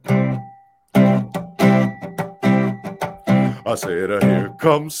I said, here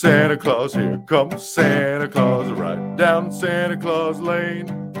comes Santa Claus, here comes Santa Claus, right down Santa Claus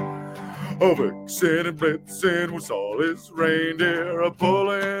Lane. Oh, Vixen and Blitzen with all his reindeer are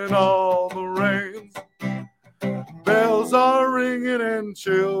pulling all the reins. Bells are ringing and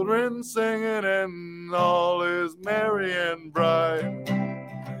children singing, and all is merry and bright.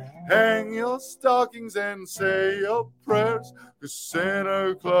 Hang your stockings and say your prayers, 'cause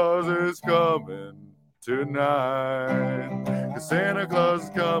Santa Claus is coming tonight. 'Cause Santa Claus is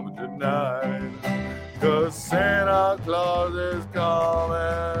coming tonight. 'Cause Santa Claus is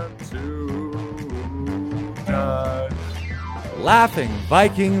coming tonight. Laughing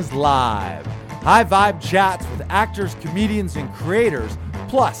Vikings Live. High vibe chats with actors, comedians, and creators,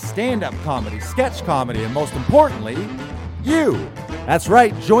 plus stand-up comedy, sketch comedy, and most importantly, you. That's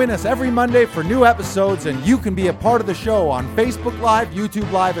right, join us every Monday for new episodes, and you can be a part of the show on Facebook Live,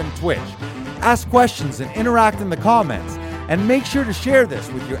 YouTube Live, and Twitch. Ask questions and interact in the comments, and make sure to share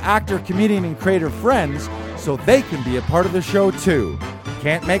this with your actor, comedian, and creator friends so they can be a part of the show too.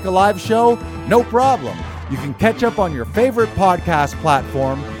 Can't make a live show? No problem. You can catch up on your favorite podcast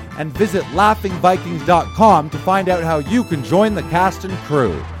platform and visit laughingvikings.com to find out how you can join the cast and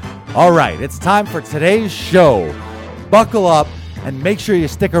crew. All right, it's time for today's show. Buckle up and make sure you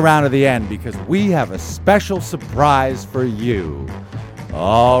stick around to the end because we have a special surprise for you.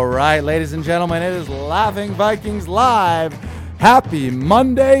 All right, ladies and gentlemen, it is Laughing Vikings Live. Happy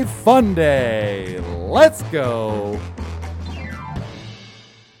Monday Fun Day. Let's go.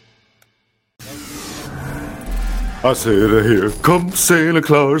 I said, here comes Santa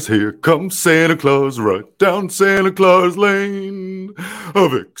Claus, here comes Santa Claus, right down Santa Claus Lane. A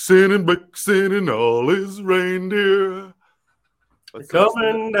Vixen and Blitzen and all his reindeer.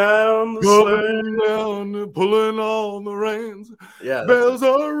 Coming down the Coming down and pulling on the reins. Yeah, bells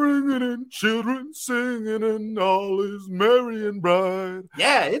are ringing and children singing and all is merry and bright.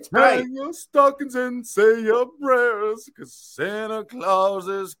 Yeah, it's bright. Hang your stockings and say your prayers, 'cause Santa Claus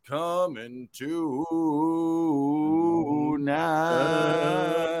is coming tonight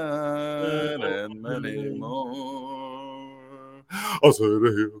and many more. I said,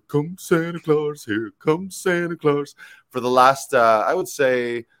 here comes Santa Claus, here comes Santa Claus. For the last, I would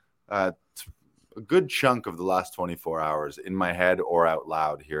say, a good chunk of the last 24 hours in my head or out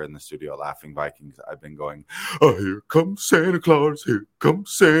loud here in the studio at Laughing Vikings, I've been going, oh, here comes Santa Claus, here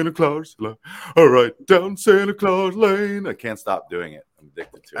comes Santa Claus. All right, down Santa Claus Lane. I can't stop doing it. I'm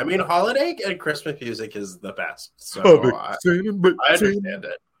addicted to it. I mean, holiday and Christmas music is the best. So I understand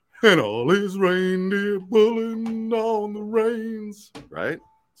it. And all his reindeer pulling on the reins. Right?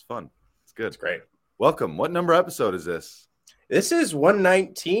 It's fun. It's good. It's great. Welcome. What number episode is this? This is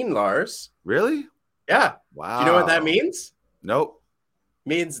 119, Lars. Really? Yeah. Wow. Do you know what that means? Nope.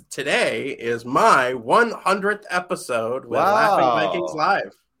 Means today is my 100th episode with Laughing Vikings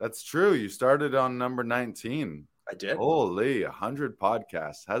Live. That's true. You started on number 19. I did. Holy, 100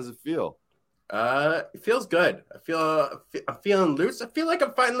 podcasts. How does it feel? It feels good. I'm feeling loose. I feel like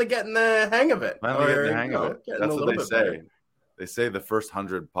I'm finally getting the hang of it. Finally getting the hang of it. That's what they say. Better. They say the first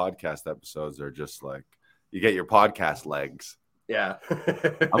 100 podcast episodes are just like you get your podcast legs. Yeah.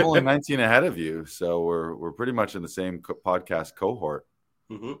 I'm only 19 ahead of you, so we're pretty much in the same podcast cohort.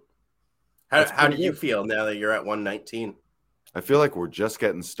 Mm-hmm. How do you feel now that you're at 119? I feel like we're just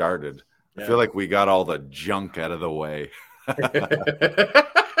getting started. Yeah. I feel like we got all the junk out of the way.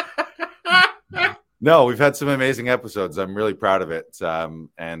 No, we've had some amazing episodes. I'm really proud of it.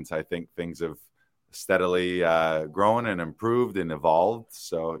 And I think things have steadily grown and improved and evolved.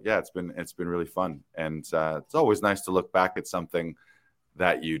 So yeah, it's been really fun. And it's always nice to look back at something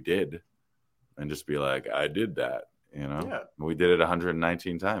that you did and just be like, I did that, you know? Yeah. We did it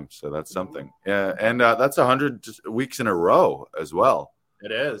 119 times. So that's something. Yeah. And that's 100 weeks in a row as well.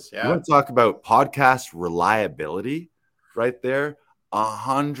 It is. Yeah. You want to talk about podcast reliability right there?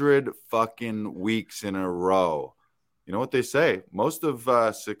 100 fucking weeks in a row. You know what they say? Most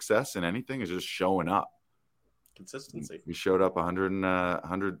of success in anything is just showing up. Consistency. We showed up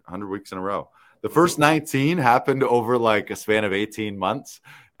 100 weeks in a row. The first 19 happened over like a span of 18 months,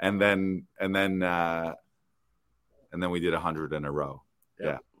 and then we did 100 in a row.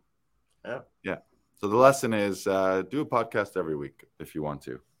 Yeah. So the lesson is do a podcast every week if you want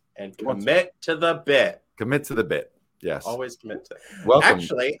to, and commit to the bit. Commit to the bit. Yes. Always commit to it. Welcome.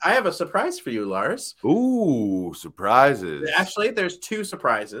 Actually, I have a surprise for you, Lars. Ooh, surprises. Actually, there's two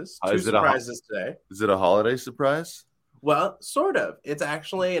surprises. Two surprises today. Is it a holiday surprise? Well, sort of. It's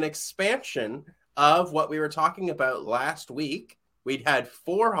actually an expansion of what we were talking about last week. We'd had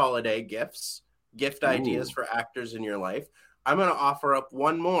 4 holiday gift ideas for actors in your life. I'm going to offer up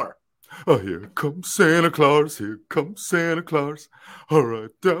one more. Oh, here comes Santa Claus, here comes Santa Claus. All right,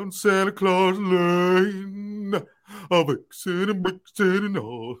 down Santa Claus Lane. A vixen and vixen and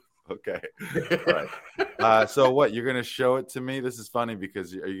all. Okay. All right. So what, you're going to show it to me? This is funny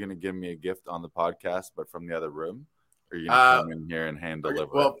because are you going to give me a gift on the podcast, but from the other room? Or are you going to come in here and hand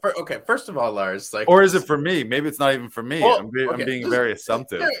deliver well, it? First of all, Lars, like, or is it for me? Maybe it's not even for me. Well, I'm being very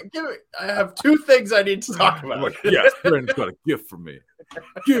assumptive. I have two things I need to talk about. Like, yes, Brandon's got a gift for me.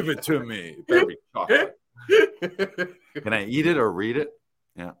 Give it to me. It better be chocolate. Can I eat it or read it?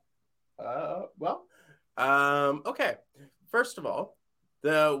 Yeah. Okay. First of all,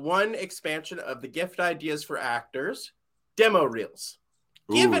 the one expansion of the gift ideas for actors, demo reels.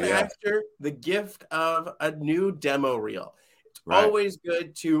 Give an actor the gift of a new demo reel. It's always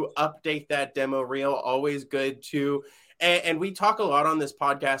good to update that demo reel. Always good to, and we talk a lot on this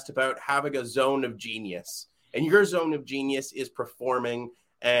podcast about having a zone of genius. And your zone of genius is performing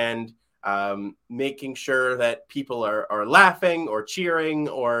and making sure that people are laughing or cheering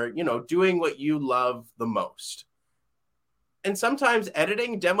or, doing what you love the most. And sometimes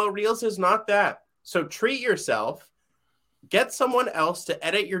editing demo reels is not that. So treat yourself. Get someone else to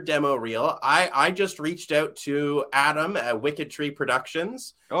edit your demo reel. I just reached out to Adam at Wicked Tree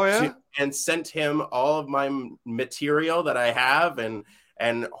Productions. Oh, yeah? And sent him all of my material that I have, and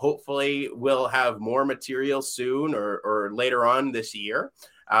hopefully we'll have more material soon or later on this year.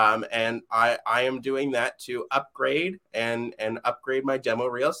 And I am doing that to upgrade and upgrade my demo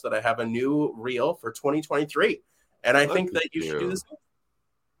reel so that I have a new reel for 2023. And I think that you should do this.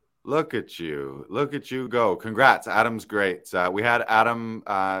 Look at you. Look at you go. Congrats. Adam's great. We had Adam,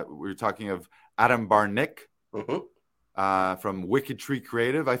 we were talking of Adam Barnick from Wicked Tree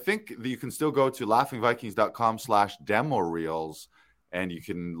Creative. I think that you can still go to laughingvikings.com/demo reels and you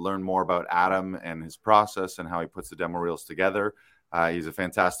can learn more about Adam and his process and how he puts the demo reels together. He's a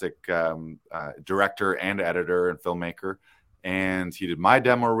fantastic director and editor and filmmaker. And he did my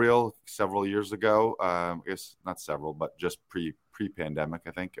demo reel several years ago. I guess not several, but just pre-pandemic, I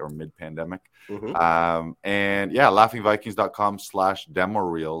think, or mid-pandemic. And yeah, laughingvikings.com/demo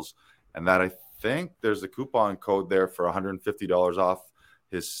reels. And that, I think there's a coupon code there for $150 off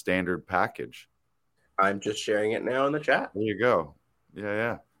his standard package. I'm just sharing it now in the chat. There you go.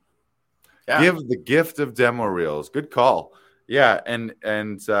 Yeah. Give the gift of demo reels. Good call. Yeah, and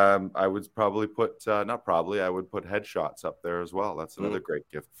I would probably put I would put headshots up there as well. That's another great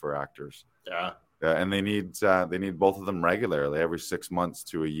gift for actors. Yeah, and they need both of them regularly, every 6 months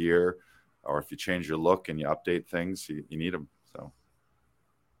to a year, or if you change your look and you update things, you need them. So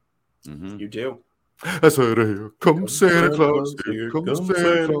you do. I said, "Here comes Santa Claus. Here comes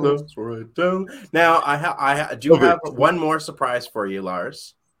Santa Claus." Right down. Now I do have one more surprise for you,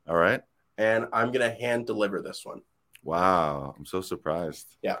 Lars. All right, and I'm gonna hand deliver this one. Wow, I'm so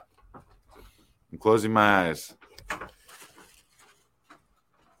surprised. Yeah. I'm closing my eyes.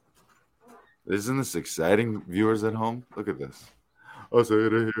 Isn't this exciting, viewers at home? Look at this. I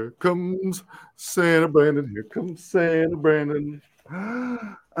said, here comes Santa Brandon. Here comes Santa Brandon.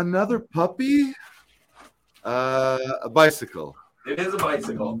 Another puppy? A bicycle. It is a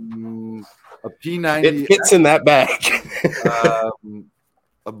bicycle. A P90. It fits in that bag.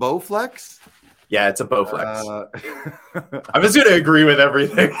 A Bowflex? Yeah, it's a Bowflex. I was going to agree with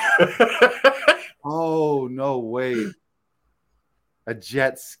everything. Oh, no, wait. A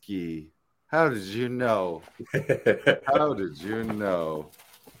jet ski. How did you know? How did you know?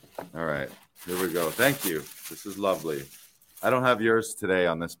 All right, here we go. Thank you. This is lovely. I don't have yours today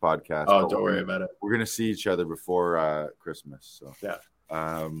on this podcast. Oh, don't worry about it. We're going to see each other before Christmas. So yeah.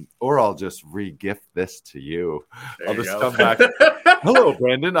 Or I'll just re-gift this to you. I'll just come back. Hello,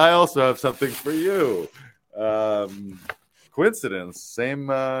 Brandon. I also have something for you. Coincidence. Same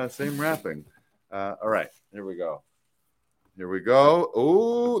wrapping. All right. Here we go.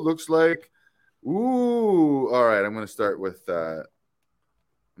 Oh, looks like. Ooh. All right. I'm going to start with.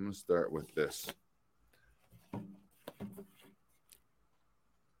 This.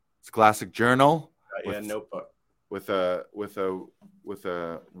 It's a classic journal. Notebook. With a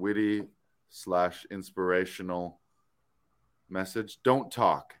witty / inspirational message. Don't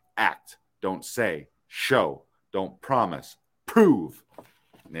talk, act. Don't say, show. Don't promise, prove.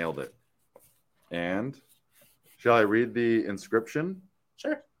 Nailed it. And shall I read the inscription?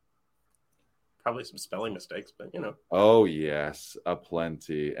 Sure. Probably some spelling mistakes, but Oh yes,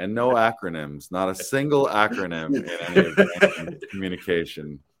 aplenty, and no acronyms. Not a single acronym in any of the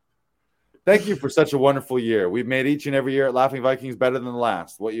communication. Thank you for such a wonderful year. We've made each and every year at Laughing Vikings better than the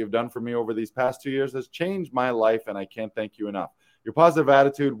last. What you've done for me over these past 2 years has changed my life, and I can't thank you enough. Your positive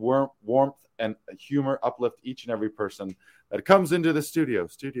attitude, warmth, and humor uplift each and every person that comes into the studio.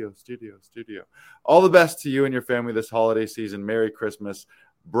 All the best to you and your family this holiday season. Merry Christmas,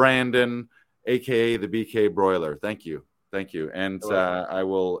 Brandon, aka the BK Broiler. Thank you. And I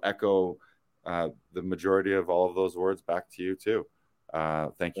will echo the majority of all of those words back to you too.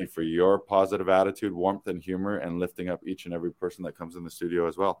 Thank you for your positive attitude, warmth, and humor, and lifting up each and every person that comes in the studio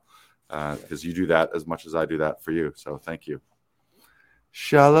as well, because you do that as much as I do that for you. So thank you.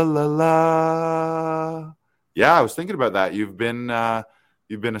 Sha-la-la-la. Yeah, I was thinking about that. You've been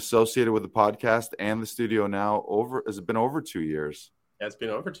associated with the podcast and the studio now has it been over 2 years? Yeah, it's been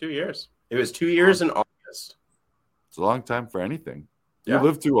over 2 years. It was 2 years in August. It's a long time for anything. Yeah. You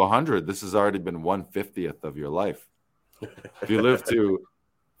live to 100. This has already been 1/50th of your life. If you live to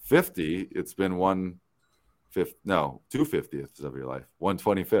 50, it's been 2/50ths of your life.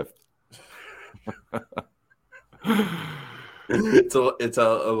 1/25th. It's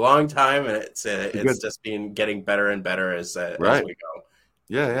a long time, and it's just been getting better and better as we go.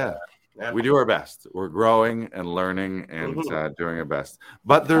 Yeah. We do our best. We're growing and learning and doing our best.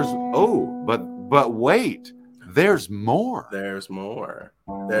 But but wait, there's more. There's more.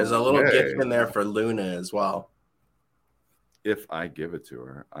 There's a little gift in there for Luna as well. If I give it to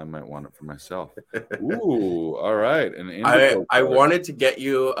her, I might want it for myself. Ooh, all right. I wanted to get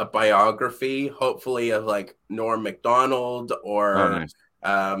you a biography, hopefully of like Norm Macdonald or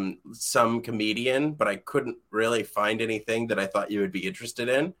some comedian, but I couldn't really find anything that I thought you would be interested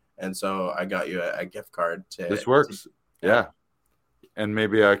in. And so I got you a gift card to. This works. Yeah. And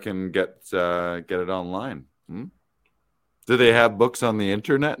maybe I can get it online. Do they have books on the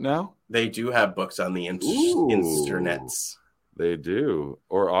internet now? They do have books on the internets. They do.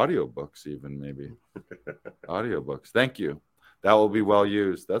 Or audiobooks even, maybe. Audiobooks. Thank you. That will be well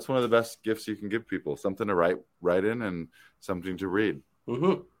used. That's one of the best gifts you can give people. Something to write in and something to read.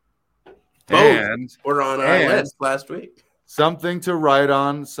 Mm-hmm. And both were on our list last week. Something to write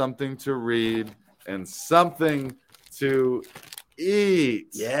on, something to read, and something to eat.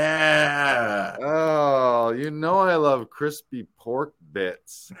 Yeah. Oh, you know I love crispy pork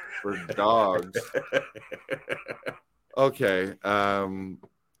bits for dogs. Okay.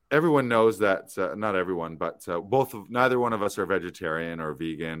 Everyone knows that. Not everyone, but neither one of us are vegetarian or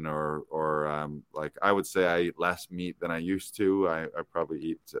vegan or like I would say I eat less meat than I used to. I probably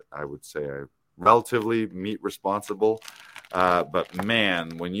eat. I would say I relatively meat responsible. But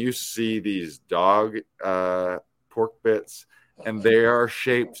man, when you see these dog pork bits and they are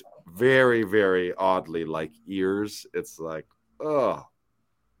shaped very, very oddly like ears, it's like,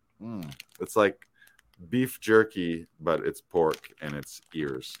 it's like beef jerky, but it's pork and it's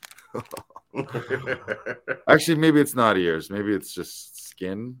ears. Actually, maybe it's not ears. Maybe it's just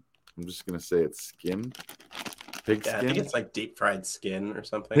skin. I'm just going to say it's skin. Pig skin? I think it's like deep fried skin or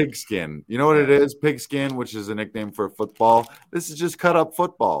something. Pig skin. You know what it is? Pig skin, which is a nickname for football. This is just cut up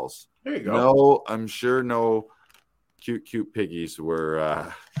footballs. There you go. No, I'm sure no cute piggies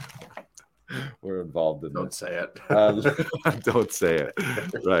were involved in Don't say it. Don't say it.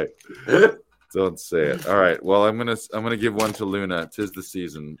 Right. Don't say it. All right. Well, I'm gonna give one to Luna. 'Tis the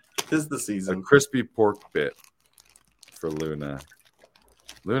season. 'Tis the season. A crispy pork bit for Luna.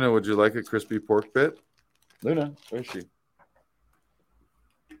 Luna, would you like a crispy pork bit? Luna, where is she?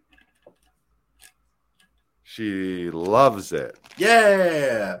 She loves it.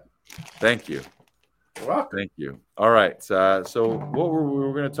 Yeah. Thank you. You're welcome. Thank you. All right. So what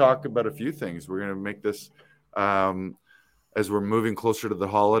we're going to talk about a few things. We're going to make this, as we're moving closer to the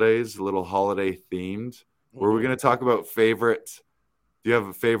holidays, a little holiday themed. Where we're going to talk about favorite. Do you have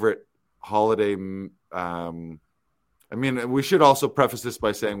a favorite holiday? I mean, we should also preface this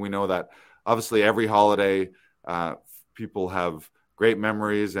by saying we know that obviously every holiday, people have great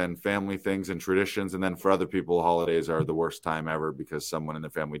memories and family things and traditions. And then for other people, holidays are the worst time ever because someone in the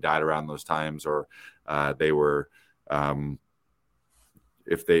family died around those times, or they were,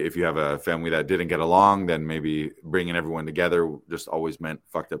 if you have a family that didn't get along, then maybe bringing everyone together just always meant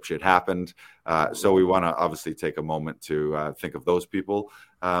fucked up shit happened. So we want to obviously take a moment to think of those people.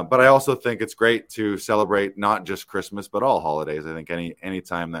 But I also think it's great to celebrate not just Christmas, but all holidays. I think any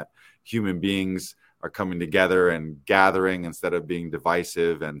time that human beings are coming together and gathering instead of being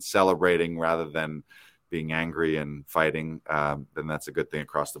divisive and celebrating rather than being angry and fighting, then that's a good thing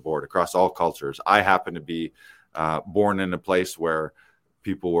across the board, across all cultures. I happen to be born in a place where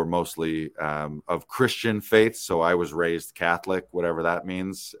people were mostly of Christian faith, so I was raised Catholic, whatever that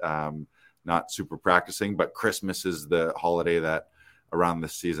means, not super practicing, but Christmas is the holiday that around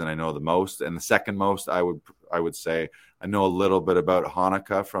this season I know the most. And the second most, I would say I know a little bit about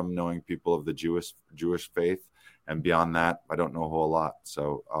Hanukkah from knowing people of the Jewish faith. And beyond that, I don't know a whole lot.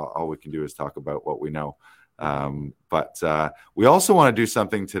 So all we can do is talk about what we know. But we also want to do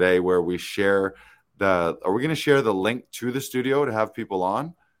something today where we share are we going to share the link to the studio to have people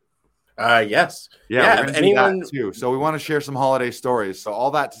on? Yes. Yeah, we're going to do that too. So we want to share some holiday stories. So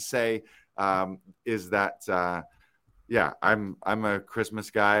all that to say is that, yeah, I'm a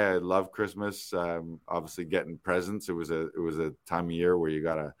Christmas guy. I love Christmas. Obviously getting presents. It was a time of year where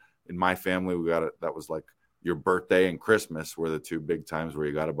in my family, that was like your birthday and Christmas were the two big times where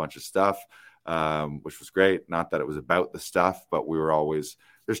you got a bunch of stuff, which was great. Not that it was about the stuff, but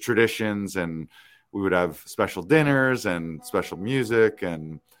there's traditions, and we would have special dinners and special music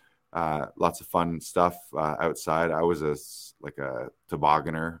and lots of fun stuff outside. I was a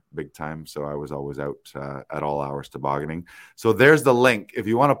tobogganer big time, so I was always out at all hours tobogganing. So there's the link. If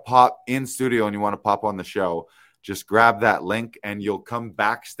you want to pop in studio and you want to pop on the show, just grab that link and you'll come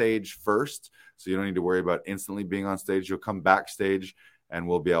backstage first. So you don't need to worry about instantly being on stage. You'll come backstage and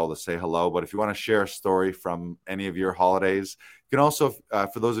we'll be able to say hello. But if you want to share a story from any of your holidays, you can also,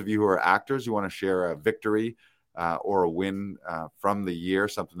 for those of you who are actors, you want to share a victory or a win from the year,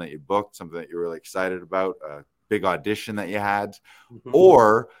 something that you booked, something that you're really excited about, a big audition that you had,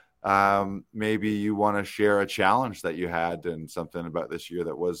 or maybe you want to share a challenge that you had and something about this year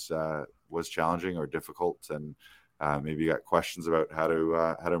that was challenging or difficult, and maybe you got questions about how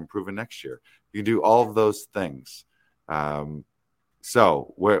to improve in next year. You can do all of those things.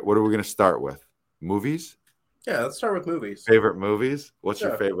 So what are we going to start with? Movies? Yeah, let's start with movies. Favorite movies? What's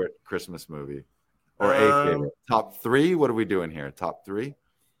your favorite Christmas movie? Or a favorite? Top three? What are we doing here? Top three?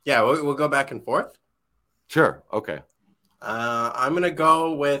 Yeah, we'll go back and forth. Sure. Okay. I'm going to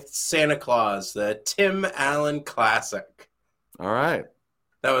go with Santa Claus, the Tim Allen classic. All right.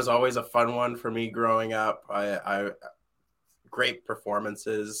 That was always a fun one for me growing up. Great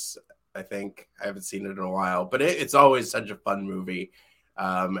performances. I think I haven't seen it in a while, but it's always such a fun movie.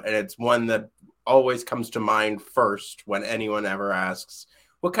 And it's one that always comes to mind first when anyone ever asks,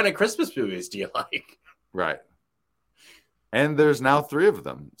 what kind of Christmas movies do you like? Right. And there's now 3 of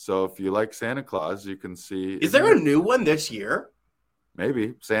them. So if you like Santa Claus, you can see. Is there a new one this year?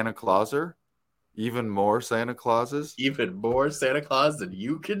 Maybe. Santa Clauser. Even more Santa Clauses. Even more Santa Claus than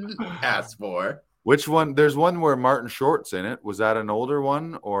you can ask for. Which one? There's one where Martin Short's in it. Was that an older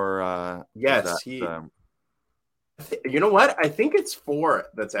one or? Yes, you know what? I think it's 4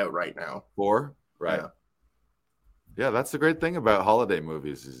 that's out right now. 4, right? Yeah, that's the great thing about holiday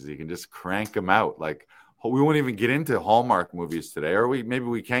movies is you can just crank them out. Like we won't even get into Hallmark movies today, or maybe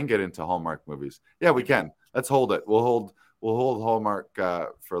we can get into Hallmark movies. Yeah, we can. Let's hold it. We'll hold Hallmark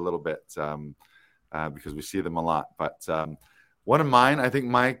for a little bit because we see them a lot. But one of mine, I think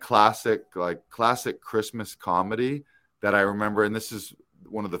my classic Christmas comedy that I remember, and this is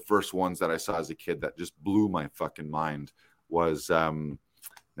one of the first ones that I saw as a kid that just blew my fucking mind, was now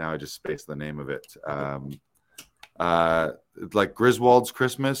I just spaced the name of it. Like Griswold's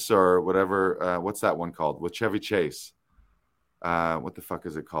Christmas or whatever. What's that one called with Chevy Chase? What the fuck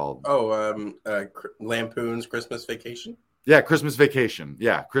is it called? Lampoon's Christmas Vacation. Yeah, Christmas Vacation.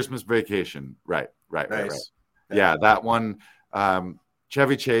 Yeah, Christmas Vacation. Right. Nice. Yeah, that one.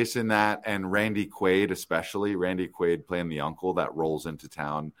 Chevy Chase in that, and Randy Quaid, especially Randy Quaid playing the uncle that rolls into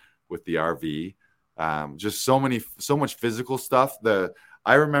town with the RV. Just so much physical stuff.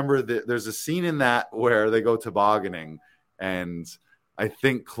 I remember there's a scene in that where they go tobogganing, and I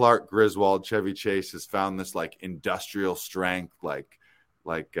think Clark Griswold, Chevy Chase, has found this like industrial strength, like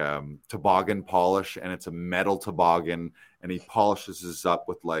toboggan polish, and it's a metal toboggan, and he polishes this up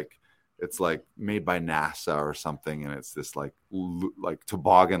with it's like made by NASA or something, and it's this like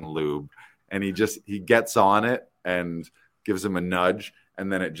toboggan lube, and he gets on it and gives him a nudge,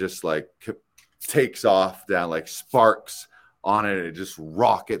 and then it just like takes off down, like sparks on it. It just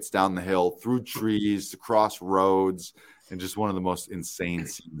rockets down the hill through trees, across roads, and just one of the most insane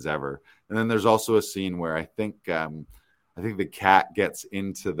scenes ever. And then there's also a scene where I think the cat gets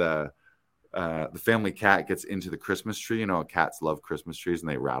into the family cat gets into the Christmas tree. You know, cats love Christmas trees and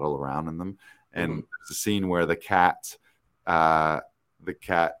they rattle around in them. And there's a scene where the cat I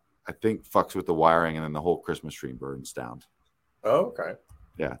think fucks with the wiring, and then the whole Christmas tree burns down. Oh, okay.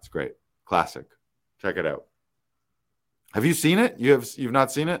 Yeah, it's great. Classic. Check it out. Have you seen it? You've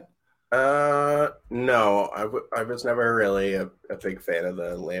not seen it? No, I was never really a big fan of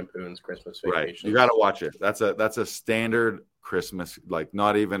the Lampoon's Christmas Vacation. Right. You got to watch it. That's a standard Christmas, like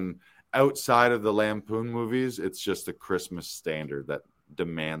not even outside of the Lampoon movies. It's just a Christmas standard that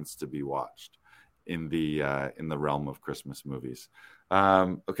demands to be watched in the realm of Christmas movies.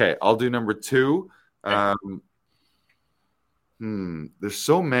 Okay, I'll do number 2. There's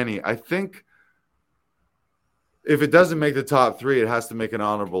so many. I think if it doesn't make the top 3, it has to make an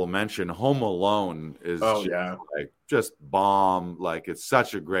honorable mention. Home Alone is just bomb. Like it's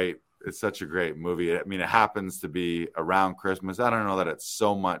such a great movie. I mean, it happens to be around Christmas. I don't know that it's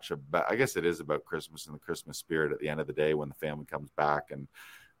so much about. I guess it is about Christmas and the Christmas spirit at the end of the day when the family comes back. And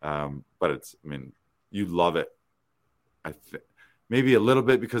but it's. I mean, you love it. I think maybe a little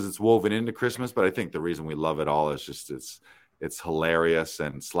bit because it's woven into Christmas, but I think the reason we love it all is just it's hilarious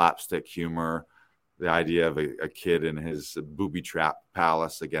and slapstick humor. The idea of a kid in his booby trap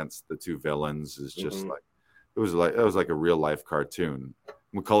palace against the 2 villains is just it was like a real life cartoon.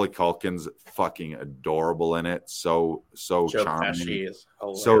 Macaulay Culkin's fucking adorable in it. So Joe charming. Pesci is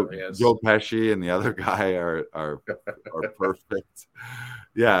hilarious. So Joe Pesci and the other guy are perfect.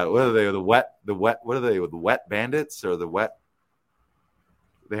 Yeah, what are they? The wet. What are they? The Wet Bandits or the Wet?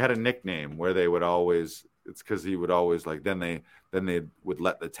 They had a nickname where they would always. It's because he would always then they would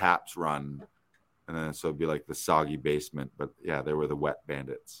let the taps run. And then so it'd be like the Soggy Basement, but yeah, they were the Wet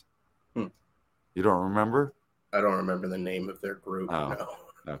Bandits. You don't remember? I don't remember the name of their group. Oh,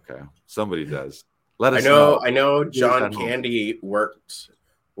 no. Okay. Somebody does. Let us know. I know John Candy worked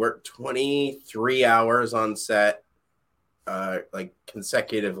 23 hours on set,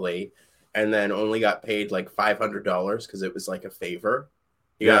 consecutively, and then only got paid like $500 because it was like a favor.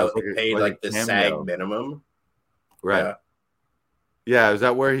 He got paid like the SAG minimum. Right. Yeah, is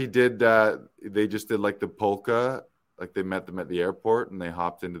that where he did? They just did like the polka, like they met them at the airport and they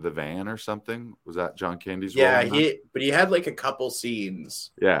hopped into the van or something. Was that John Candy's role? Yeah, he had like a couple scenes.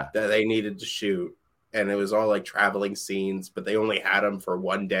 Yeah, that they needed to shoot, and it was all like traveling scenes, but they only had him for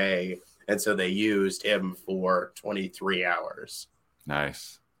one day, and so they used him for 23 hours.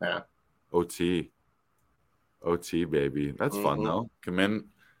 Nice. Yeah. OT, baby. That's fun though. Come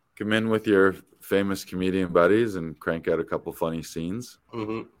in with your famous comedian buddies and crank out a couple funny scenes.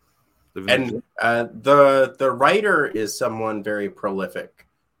 And the writer is someone very prolific,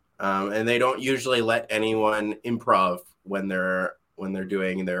 and they don't usually let anyone improv when they're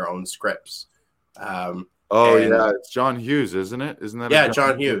doing their own scripts. It's John Hughes, isn't it? Isn't that?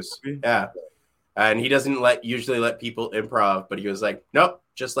 John Hughes. Yeah, and he doesn't usually let people improv, but he was like, nope,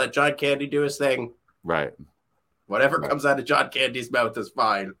 just let John Candy do his thing. Right. Whatever comes out of John Candy's mouth is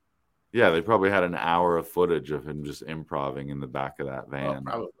fine. Yeah, they probably had an hour of footage of him just improvising in the back of that van. Oh,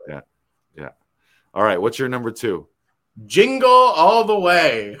 probably. Yeah. All right, what's your number 2? Jingle All the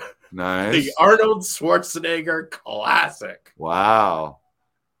Way. Nice. The Arnold Schwarzenegger classic. Wow.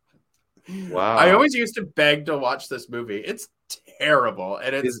 I always used to beg to watch this movie. It's terrible,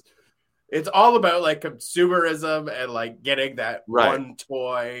 and it's all about like consumerism and like getting that one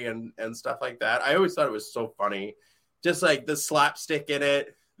toy and stuff like that. I always thought it was so funny, just like the slapstick in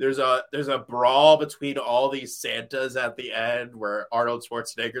it. There's a brawl between all these Santas at the end where Arnold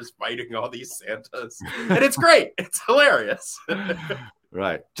Schwarzenegger's fighting all these Santas, and it's great. It's hilarious.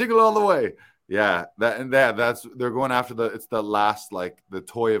 Right, Jingle All the Way. Yeah, that's they're going after it's the last like the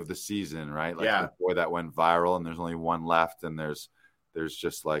toy of the season, right? Like the toy that went viral, and there's only one left, and there's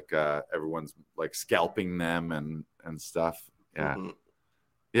just like everyone's like scalping them and stuff. Yeah,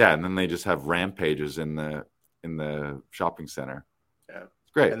 yeah, and then they just have rampages in the shopping center. Yeah.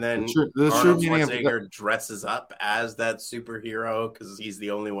 Great. And then Arnold Schwarzenegger dresses up as that superhero because he's the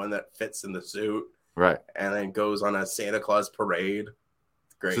only one that fits in the suit. Right. And then goes on a Santa Claus parade.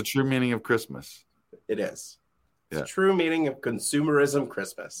 Great. It's the true meaning of Christmas. It is. It's the true meaning of consumerism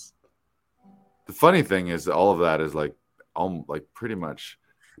Christmas. The funny thing is all of that is like pretty much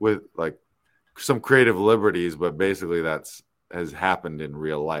with like some creative liberties, but basically has happened in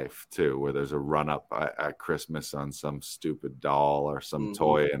real life too, where there's a run up at Christmas on some stupid doll or some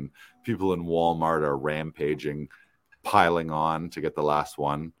toy, and people in Walmart are rampaging, piling on to get the last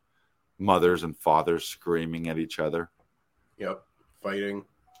one. Mothers and fathers screaming at each other. Yep, fighting.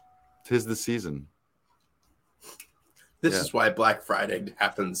 'Tis the season. This is why Black Friday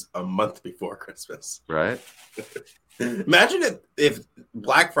happens a month before Christmas. Right? Imagine if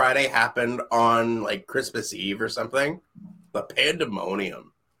Black Friday happened on like Christmas Eve or something. The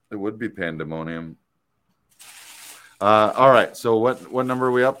pandemonium. It would be pandemonium. All right. So what number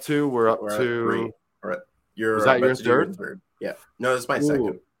are we up to? We're up to 3. Was that your third? Yeah. No, that's my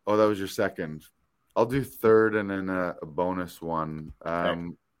second. Oh, that was your second. I'll do third and then a bonus one.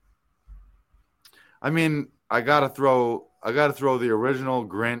 Okay. I mean, I gotta throw the original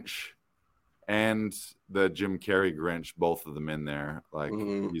Grinch and the Jim Carrey Grinch, both of them in there. Like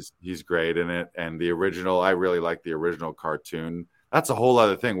he's great in it. And the original, I really like the original cartoon. That's a whole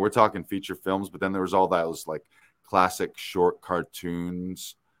other thing. We're talking feature films, but then there was all those like classic short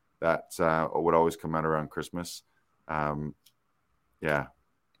cartoons that would always come out around Christmas. The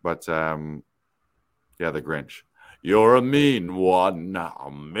Grinch. You're a mean one,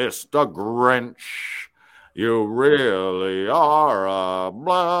 Mr. Grinch. You really are a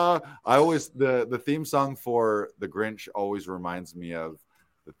blah. I always the theme song for The Grinch always reminds me of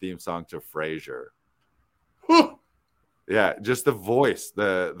the theme song to Frasier. Yeah, just the voice,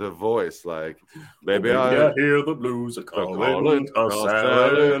 the voice, like baby, I hear the blues are calling,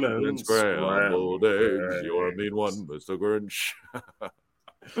 salad and scrambled eggs. You're a mean one, Mr. Grinch.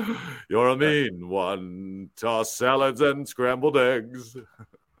 You're a mean one. Toss salads and scrambled eggs.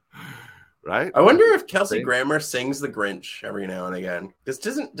 Right? I wonder if Kelsey Grammer sings The Grinch every now and again. Because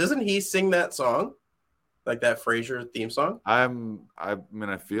doesn't he sing that song? Like that Frasier theme song? I mean,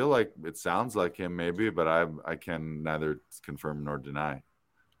 I feel like it sounds like him maybe, but I can neither confirm nor deny.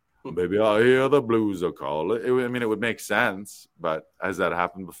 Maybe I hear the blues are calling. I mean, it would make sense, but has that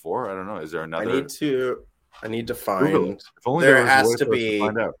happened before? I don't know. Is there another? I need to find. If only there has to be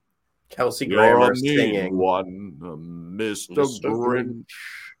find out. Kelsey Grammer singing one, Mr. Grinch.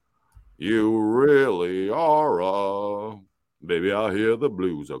 You really are baby, I hear the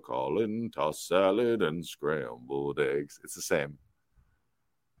blues are calling. Toss salad and scrambled eggs. It's the same.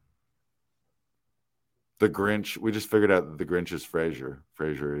 The Grinch. We just figured out that the Grinch is Frasier.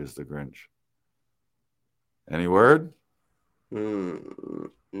 Frasier is the Grinch. Any word? No.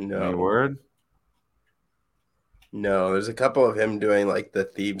 Any word? No, there's a couple of him doing like the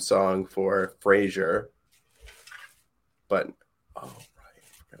theme song for Frasier. But, oh,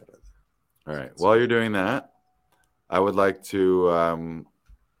 right. All right. While you're doing that, I would like to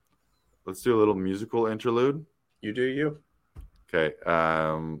let's do a little musical interlude. You do you. Okay.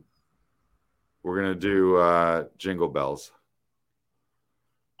 We're gonna do Jingle Bells.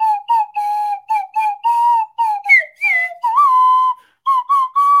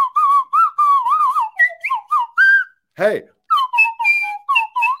 Hey.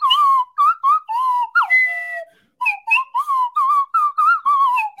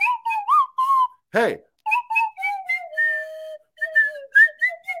 Hey.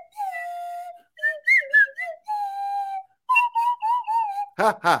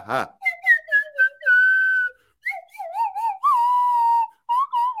 Ha ha ha.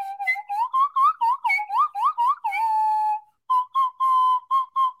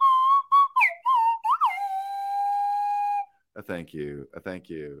 Thank you. Thank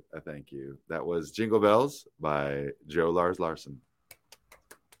you. Thank you. That was Jingle Bells by Joe Lars Larson.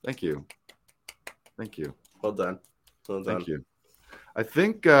 Thank you. Thank you. Well done. Well done. Thank you. I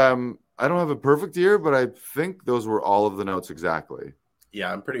think I don't have a perfect ear, but I think those were all of the notes exactly.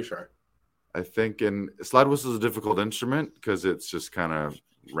 Yeah, I'm pretty sure. I think slide whistle is a difficult instrument because it's just kind of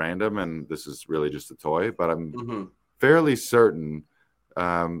random, and this is really just a toy. But I'm fairly certain.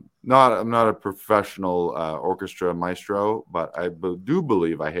 I'm not a professional orchestra maestro, but I do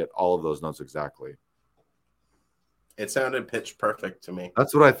believe I hit all of those notes exactly. It sounded pitch perfect to me.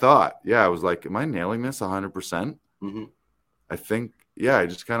 That's what I thought. Yeah, I was like, am I nailing this 100%? I think, yeah, I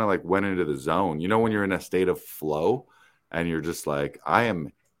just kind of like went into the zone. You know, when you're in a state of flow and you're just like, I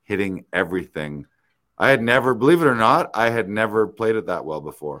am hitting everything. I had never, believe it or not, I had never played it that well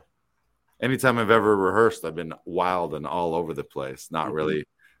before. Anytime I've ever rehearsed, I've been wild and all over the place, not really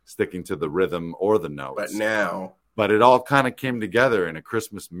sticking to the rhythm or the notes. But it all kind of came together in a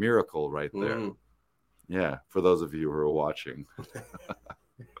Christmas miracle right there. Yeah, for those of you who are watching.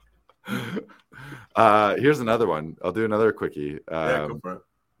 Here's another one. I'll do another quickie. Go for it.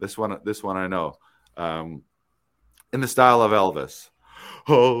 This one I know. In the style of Elvis.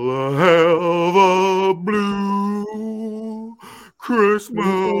 I'll have a blue Christmas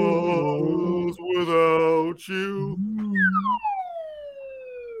without you.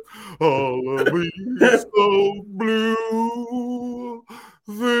 I'll be so blue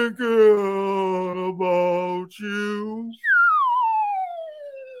thinking about you.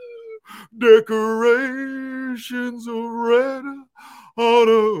 Decorations of red on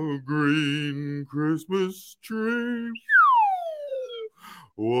a green Christmas tree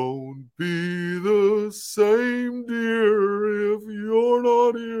won't be the same, dear, if you're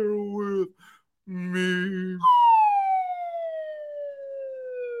not here with me.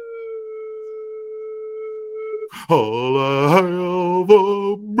 I'll have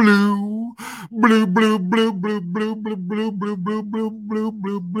a blue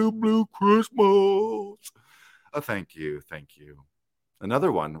Christmas. Thank you.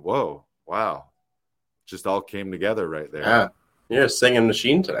 Another one. Whoa. Wow. Just all came together right there. Yeah. You're a singing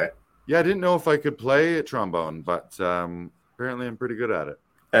machine today. Yeah, I didn't know if I could play a trombone, but apparently I'm pretty good at it.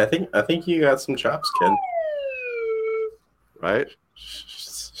 I think you got some chops, kid. Right?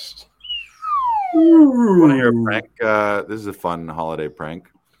 Want to hear a prank? This is a fun holiday prank.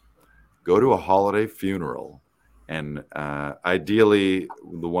 Go to a holiday funeral And ideally,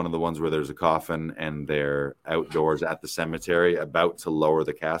 one of the ones where there's a coffin and they're outdoors at the cemetery about to lower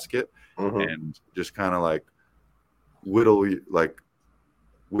the casket, and just kind of like wiggle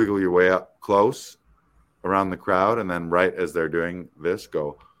your way up close around the crowd, and then right as they're doing this,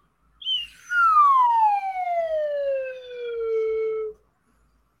 go.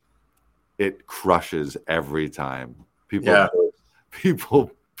 It crushes every time.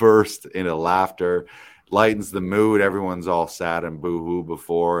 People burst into laughter, lightens the mood. Everyone's all sad and boo-hoo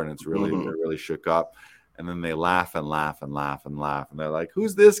before, and it's really they're really shook up. And then they laugh and laugh and laugh and laugh. And they're like,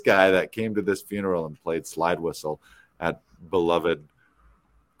 who's this guy that came to this funeral and played slide whistle at beloved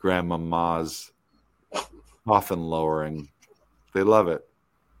grandmama's coffin lowering? They love it.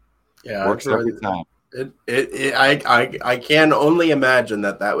 Yeah, works every time. I can only imagine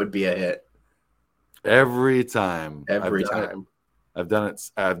that would be a hit. Every time. I've done it.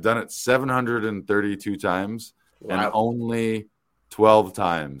 I've done it 732 times, Wow. and only 12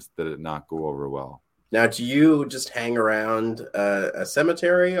 times did it not go over well. Now, do you just hang around a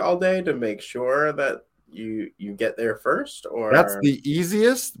cemetery all day to make sure that you get there first, or That's the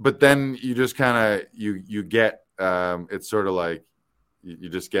easiest, but then you just kind of you get it's sort of like you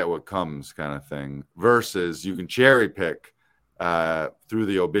just get what comes kind of thing, versus you can cherry pick through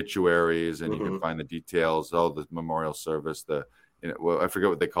the obituaries, and you can find the details, the memorial service, I forget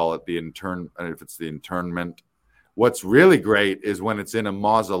what they call it, if it's the internment. What's really great is when it's in a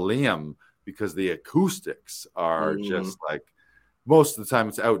mausoleum, because the acoustics are just like, most of the time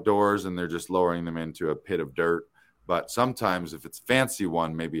it's outdoors and they're just lowering them into a pit of dirt. But sometimes if it's a fancy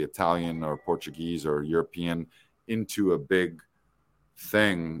one, maybe Italian or Portuguese or European, into a big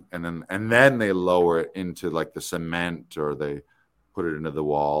thing, and then they lower it into like the cement, or they put it into the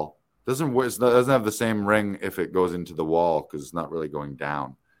wall. It doesn't have the same ring if it goes into the wall, because it's not really going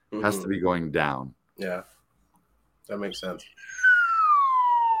down. It has to be going down. Yeah, that makes sense.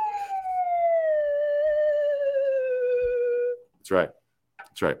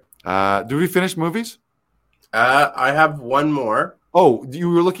 That's right. Do we finish movies? I have one more. Oh, you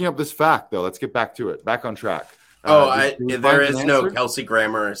were looking up this fact, though. Let's get back to it. Back on track. There is no Kelsey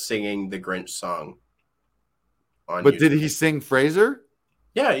Grammer singing the Grinch song. But YouTube. Did he sing Frasier?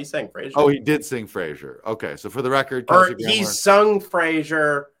 Yeah, he sang Frasier. Oh, he did sing Frasier. Okay, so for the record, he sung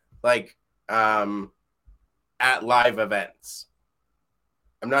Frasier like at live events.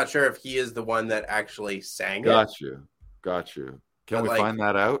 I'm not sure if he is the one that actually sang it. Got you. Can we find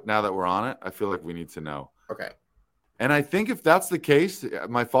that out now that we're on it? I feel like we need to know. Okay. And I think if that's the case,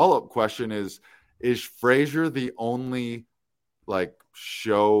 my follow-up question is Frasier the only like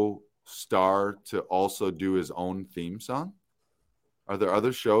show star to also do his own theme song? Are there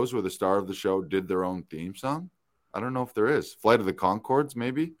other shows where the star of the show did their own theme song? I don't know if there is. Flight of the Conchords,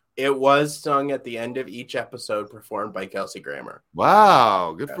 maybe? It was sung at the end of each episode, performed by Kelsey Grammer.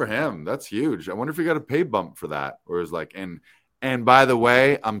 Wow, good for him. That's huge. I wonder if he got a pay bump for that, or is like, and by the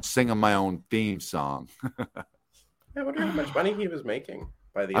way, I'm singing my own theme song. I wonder how much money he was making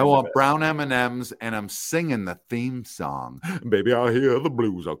by the end I want of it. brown M&Ms, and I'm singing the theme song. Baby, I hear the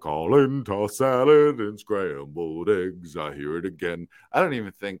blues are calling, tossed salad and scrambled eggs. I hear it again. I don't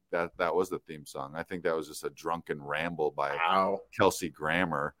even think that was the theme song. I think that was just a drunken ramble by Kelsey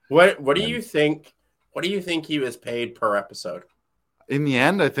Grammer. What do you think? What do you think he was paid per episode? In the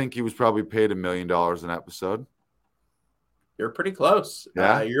end, I think he was probably paid $1 million an episode. You're pretty close.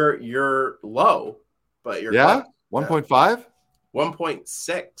 Yeah, you're low, but you're 1.5.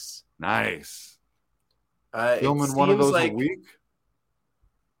 1.6. Nice. Filming one of those a week.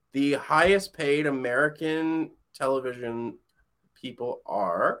 The highest paid American television people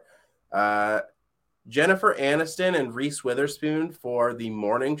are Jennifer Aniston and Reese Witherspoon for The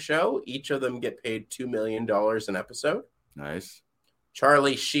Morning Show. Each of them get paid $2 million an episode. Nice.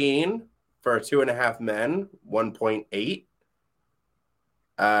 Charlie Sheen for 2.5 Men, 1.8.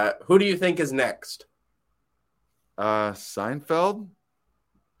 Who do you think is next? Seinfeld?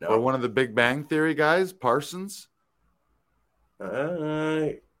 No. Or one of the Big Bang Theory guys, Parsons?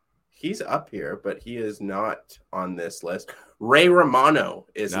 He's up here, but he is not on this list. Ray Romano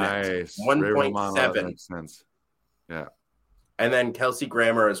is next. 1.7. Makes sense. Yeah. And then Kelsey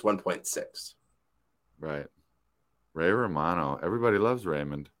Grammer is 1.6. Right. Ray Romano. Everybody loves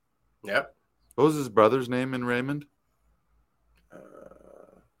Raymond. Yep. What was his brother's name in Raymond?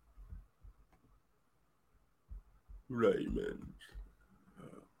 Raymond.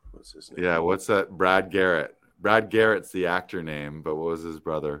 What's his name? Yeah, what's that? Brad Garrett. Brad Garrett's the actor name, but what was his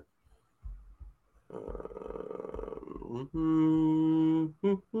brother?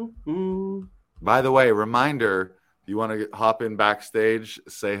 By the way, reminder, you want to hop in backstage,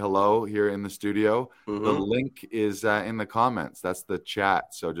 say hello here in the studio, the link is in the comments. That's the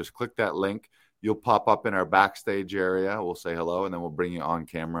chat. So just click that link. You'll pop up in our backstage area. We'll say hello, and then we'll bring you on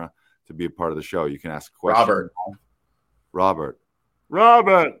camera to be a part of the show. You can ask questions. Robert.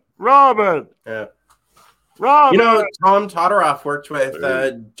 Yeah. Robert. You know, Tom Todoroff worked with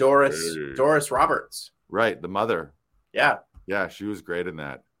Doris Roberts. Right, the mother. Yeah. Yeah, she was great in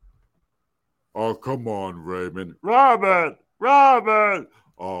that. Oh, come on, Raymond. Robert.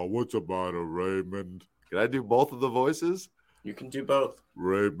 Oh, what's about a Raymond? Can I do both of the voices? You can do both.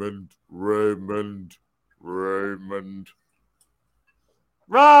 Raymond.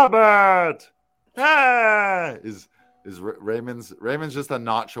 Robert. Hey! Is Raymond's just a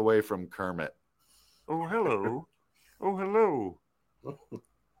notch away from Kermit. Oh, hello.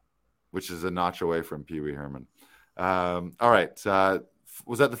 Which is a notch away from Pee Wee Herman. All right.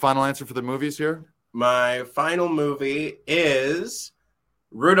 Was that the final answer for the movies here? My final movie is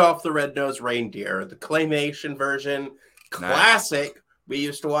Rudolph the Red-Nosed Reindeer, the claymation version. Classic. Nice. We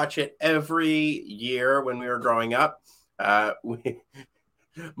used to watch it every year when we were growing up.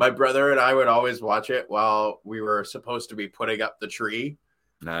 My brother and I would always watch it while we were supposed to be putting up the tree.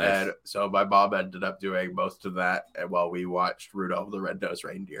 Nice. And so my mom ended up doing most of that while we watched Rudolph the Red-Nosed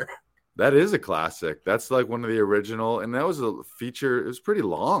Reindeer. That is a classic. That's like one of the original, and that was a feature. It was pretty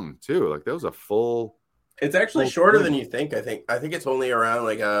long too. Like that was a full. It's actually shorter than you think. I think it's only around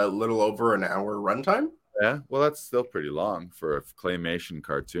like a little over an hour runtime. Yeah, well, that's still pretty long for a claymation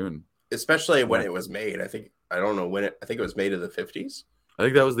cartoon, especially when it was made. I think it was made in the 50s. I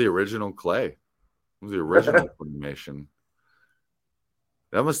think that was the original clay. It was the original claymation.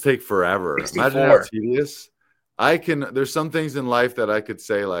 That must take forever. 64. Imagine how tedious. There's some things in life that I could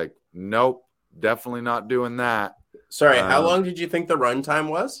say like, nope, definitely not doing that. Sorry, how long did you think the runtime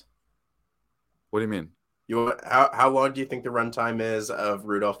was? What do you mean? How long do you think the runtime is of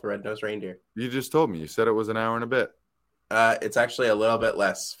Rudolph the Red-Nosed Reindeer? You just told me. You said it was an hour and a bit. It's actually a little bit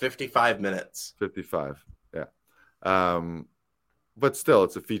less, 55 minutes. 55, yeah. But still,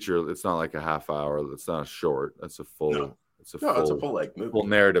 it's a feature. It's not like a half hour. It's not a short. That's a full. No. It's a full like movie. Full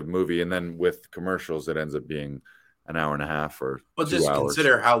narrative movie, and then with commercials, it ends up being an hour and a half or 2 hours. Just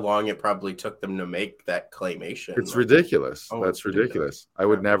consider how long it probably took them to make that claymation. It's ridiculous. That's ridiculous. I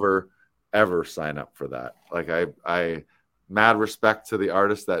would never ever sign up for that. Like I mad respect to the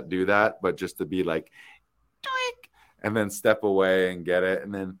artists that do that, but just to be like, doink, and then step away and get it,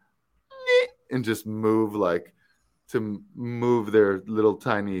 and then and just move to move their little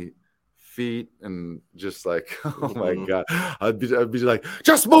tiny feet and just like, oh my God, I'd be like,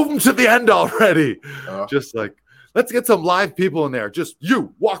 just move them to the end already. Just like, let's get some live people in there. Just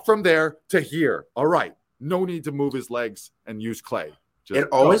you walk from there to here. All right. No need to move his legs and use clay. It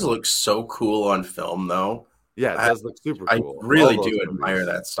always looks so cool on film though. Yeah, it does look super cool. I really do admire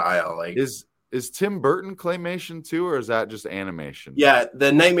that style. Like, is Tim Burton claymation too, or is that just animation? Yeah,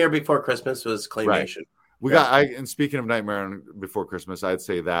 The Nightmare Before Christmas was claymation. Right. And speaking of Nightmare Before Christmas, I'd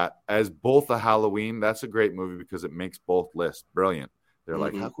say that as both a Halloween, that's a great movie because it makes both lists brilliant. They're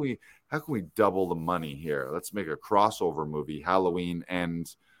like, how can we double the money here? Let's make a crossover movie, Halloween and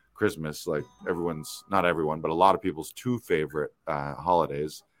Christmas, like not everyone, but a lot of people's two favorite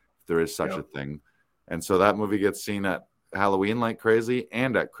holidays, if there is such a thing. And so that movie gets seen at Halloween like crazy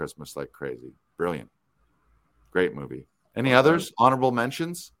and at Christmas like crazy. Brilliant. Great movie. Any others? Honorable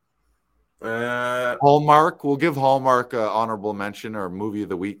mentions? Hallmark. We'll give Hallmark an honorable mention or movie of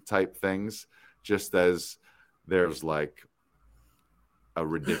the week type things, just as there's like a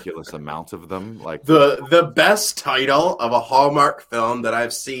ridiculous amount of them. Like the best title of a Hallmark film that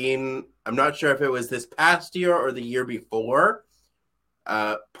I've seen, I'm not sure if it was this past year or the year before,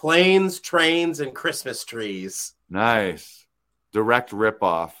 Planes, Trains, and Christmas Trees. Nice. Direct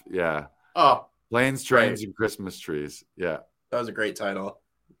ripoff. Yeah. Oh, Planes, Trains, and Christmas Trees. Yeah. That was a great title.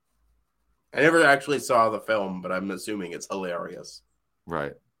 I never actually saw the film, but I'm assuming it's hilarious.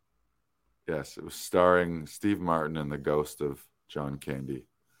 Right. Yes, it was starring Steve Martin and the ghost of John Candy.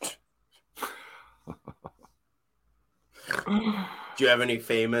 Do you have any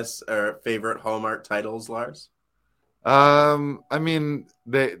famous or favorite Hallmark titles, Lars? I mean,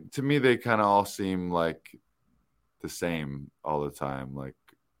 to me they kind of all seem like the same all the time. Like,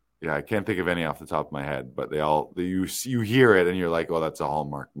 yeah, I can't think of any off the top of my head, but you hear it and you're like, oh, that's a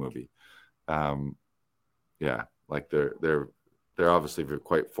Hallmark movie. Yeah, like they're obviously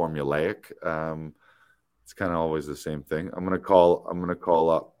quite formulaic. It's kind of always the same thing. I'm gonna call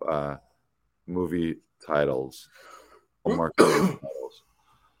up movie titles, Hallmark movie titles.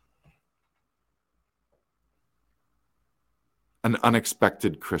 An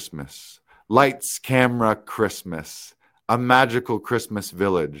Unexpected Christmas, Lights, Camera, Christmas, A Magical Christmas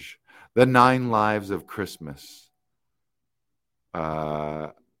Village, The 9 Lives of Christmas.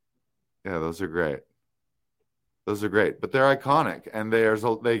 Yeah, those are great. Those are great, but they're iconic, and they're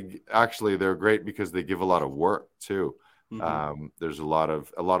great because they give a lot of work too. There's a lot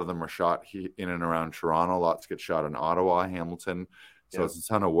of them are shot in and around Toronto. Lots get shot in Ottawa, Hamilton, so it's a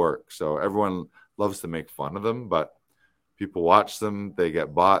ton of work. So everyone loves to make fun of them, but people watch them. They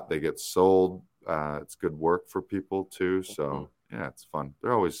get bought, they get sold. It's good work for people too. So yeah, it's fun.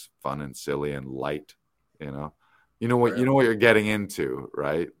 They're always fun and silly and light. You know what you're getting into,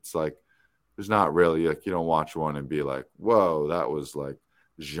 right? It's like there's not really like you don't watch one and be like, whoa, that was like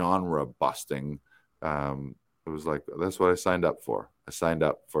genre busting. It was like that's what I signed up for. I signed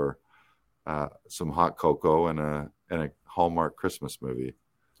up for some hot cocoa and a Hallmark Christmas movie.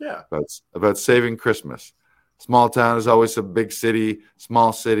 Yeah, about saving Christmas. Small town is always a big city.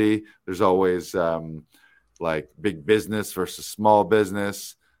 Small city, there's always like big business versus small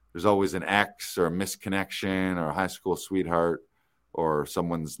business. There's always an ex or a misconnection or a high school sweetheart, or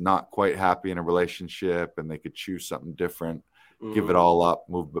someone's not quite happy in a relationship and they could choose something different, give it all up,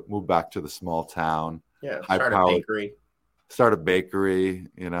 move back to the small town. Yeah, start a bakery. Start a bakery,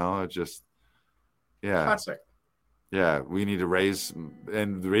 just classic. Yeah, we need to raise,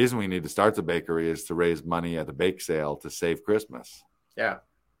 and the reason we need to start the bakery is to raise money at the bake sale to save Christmas. Yeah.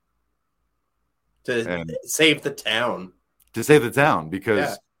 To save the town. To save the town,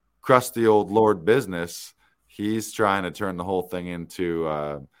 because crusty old Lord Business, he's trying to turn the whole thing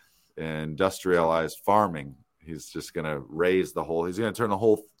into industrialized farming. He's just going to he's going to turn the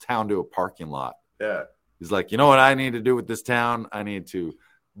whole town to a parking lot. Yeah. He's like, you know what I need to do with this town? I need to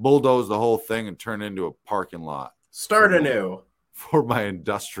bulldoze the whole thing and turn it into a parking lot. Start anew. For my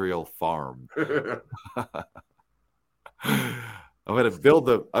industrial farm. I'm going to build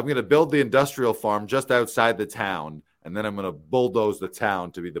the industrial farm just outside the town, and then I'm going to bulldoze the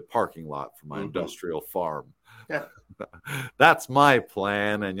town to be the parking lot for my industrial farm. Yeah. That's my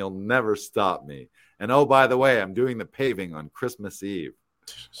plan, and you'll never stop me. And oh, by the way, I'm doing the paving on Christmas Eve.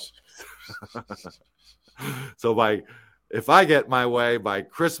 So if I get my way by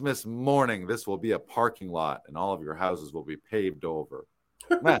Christmas morning, this will be a parking lot, and all of your houses will be paved over.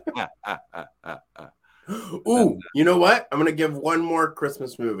 Ooh, you know what? I'm going to give one more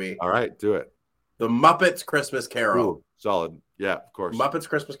Christmas movie. All right, do it. The Muppets Christmas Carol. Ooh, solid. Yeah, of course. Muppets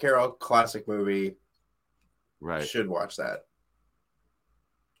Christmas Carol, classic movie. Right. Should watch that.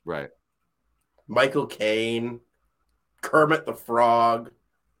 Right. Michael Caine, Kermit the Frog,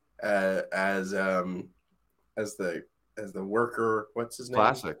 as the worker. What's his name?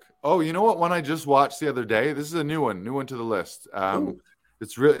 Classic. Oh, you know what one I just watched the other day? This is a new one to the list.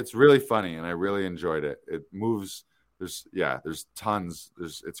 It's really funny, and I really enjoyed it. It moves. There's tons.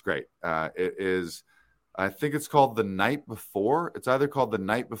 It's great. It is. I think it's called The Night Before. It's either called The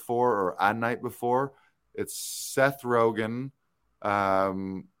Night Before or A Night Before. It's Seth Rogen,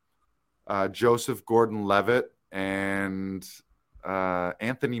 Joseph Gordon-Levitt, and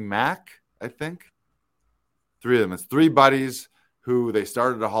Anthony Mack, I think. 3 of them. It's 3 buddies who they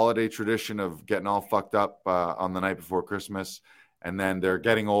started a holiday tradition of getting all fucked up on the night before Christmas. And then they're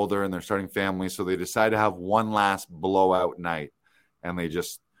getting older and they're starting families. So they decide to have one last blowout night. And they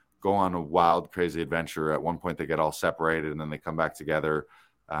just go on a wild, crazy adventure. At one point, they get all separated and then they come back together.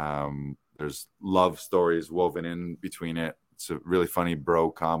 There's love stories woven in between it. It's a really funny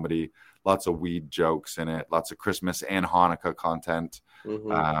bro comedy. Lots of weed jokes in it. Lots of Christmas and Hanukkah content.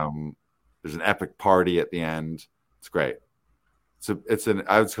 There's an epic party at the end. It's great.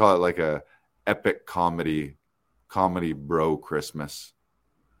 I would call it like a epic comedy bro Christmas.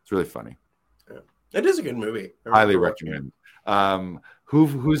 It's really funny. Yeah. It is a good movie. Highly recommend.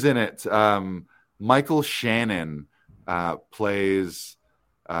 Who's in it? Michael Shannon plays.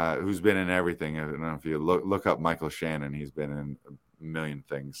 Who's been in everything? I don't know if you look up Michael Shannon. He's been in a million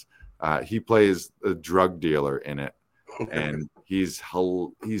things. He plays a drug dealer in it, and he's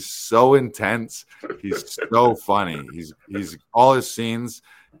so intense. He's so funny. He's all his scenes.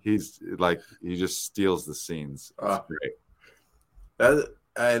 He's like he just steals the scenes. It's great.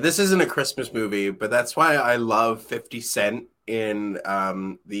 This isn't a Christmas movie, but that's why I love 50 Cent in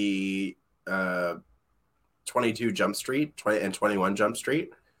the 22 Jump Street and 21 Jump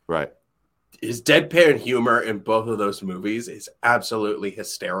Street. Right. His deadpan humor in both of those movies is absolutely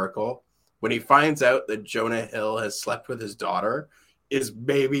hysterical. When he finds out that Jonah Hill has slept with his daughter is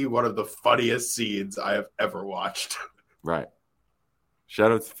maybe one of the funniest scenes I have ever watched. Right.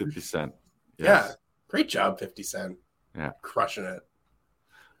 Shout out to 50 Cent. Yes. Yeah. Great job, 50 Cent. Yeah. Crushing it.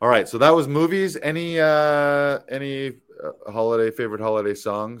 All right, so that was movies. Any favorite holiday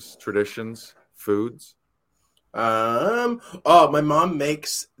songs, traditions, foods? My mom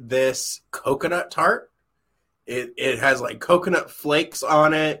makes this coconut tart. It has like coconut flakes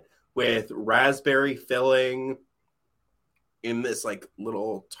on it with raspberry filling in this like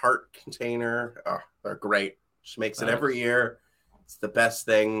little tart container. Oh, they're great. She makes it every year. It's the best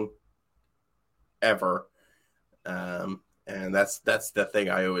thing ever. And that's the thing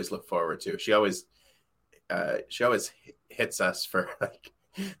I always look forward to. She always hits us for like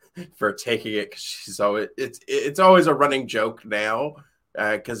for taking it, because she's always it's always a running joke now.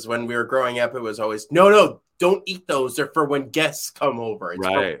 Because when we were growing up, it was always no, don't eat those. They're for when guests come over. It's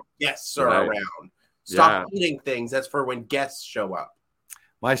for when guests are around. Stop eating things. That's for when guests show up.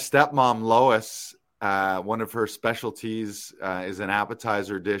 My stepmom Lois, one of her specialties is an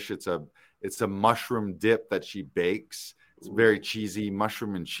appetizer dish. It's a mushroom dip that she bakes. It's very cheesy,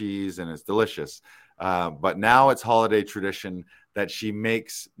 mushroom and cheese, and it's delicious. But now it's holiday tradition that she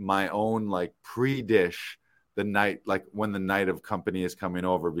makes my own like pre-dish the night, like when the night of company is coming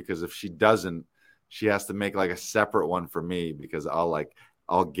over, because if she doesn't, she has to make like a separate one for me, because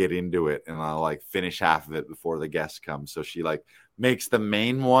I'll get into it and I'll like finish half of it before the guests come. So she like makes the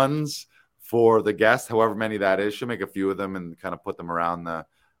main ones for the guests, however many that is. She'll make a few of them and kind of put them around the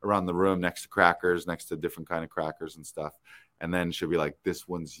room next to crackers, next to different kind of crackers and stuff. And then she'll be like, this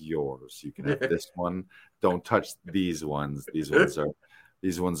one's yours. You can have this one. Don't touch these ones. These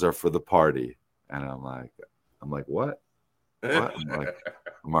ones are for the party. And I'm like, what? I'm like,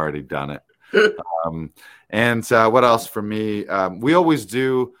 I'm already done it. And what else for me? We always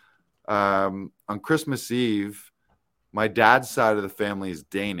do on Christmas Eve. My dad's side of the family is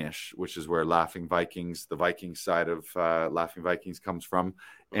Danish, which is where Laughing Vikings, the Viking side of Laughing Vikings comes from.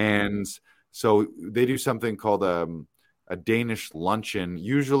 And so they do something called a Danish luncheon,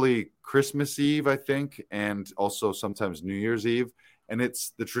 usually Christmas Eve, I think, and also sometimes New Year's Eve. And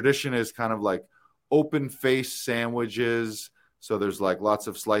the tradition is kind of like open face sandwiches. So there's like lots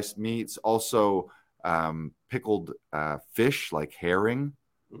of sliced meats, also pickled fish like herring.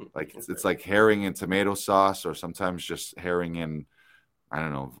 Like it's like herring in tomato sauce, or sometimes just herring in, I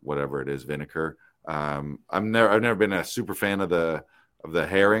don't know, whatever it is, vinegar. I've never been a super fan of the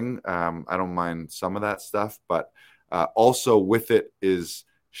herring. I don't mind some of that stuff, but also with it is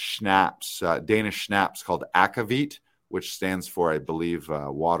schnapps, Danish schnapps called akavit, which stands for, I believe,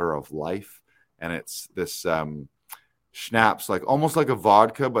 water of life. And it's this schnapps, like almost like a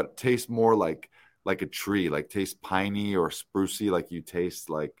vodka, but tastes more like a tree, like tastes piney or sprucey, like you taste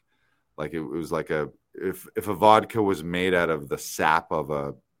like it was like if a vodka was made out of the sap of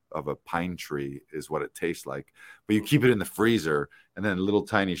a pine tree is what it tastes like. But you keep it in the freezer, and then little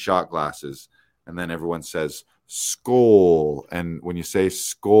tiny shot glasses, and then everyone says Skål. And when you say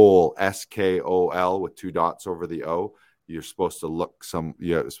Skål, Skol with 2 dots over the O, you're supposed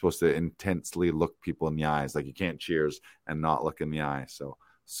to intensely look people in the eyes. Like you can't cheers and not look in the eye. So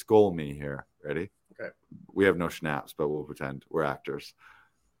Skål me here. Ready? Okay. We have no schnapps, but we'll pretend we're actors.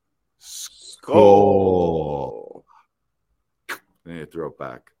 Skål. Then you throw it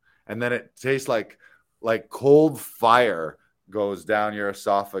back. And then it tastes like cold fire goes down your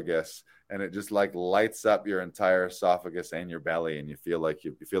esophagus, and it just like lights up your entire esophagus and your belly, and you feel like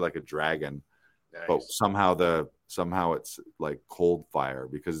a dragon. Nice. But somehow it's like cold fire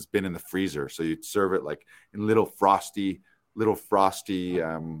because it's been in the freezer. So you serve it like in little frosty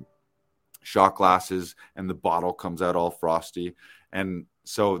shot glasses, and the bottle comes out all frosty. And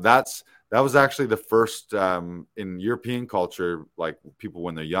so that was actually the first in European culture. Like people,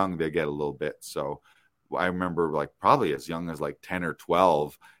 when they're young, they get a little bit. So I remember like probably as young as like 10 or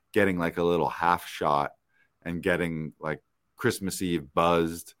 12 getting like a little half shot and getting like Christmas Eve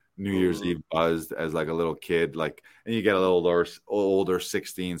buzzed, New Year's Eve buzzed as like a little kid. Like, and you get a little older,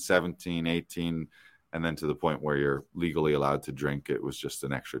 16, 17, 18, and then to the point where you're legally allowed to drink. It was just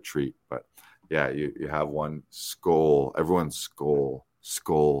an extra treat. But yeah, you have one Skål, everyone Skål,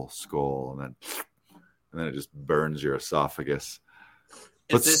 and then it just burns your esophagus.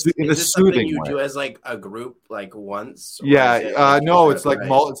 Is this something you do as like a group, like once? Yeah, no, it's like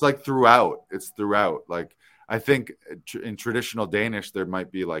it's like throughout. It's throughout. Like I think in traditional Danish, there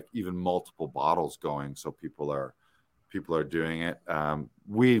might be like even multiple bottles going, so people are doing it.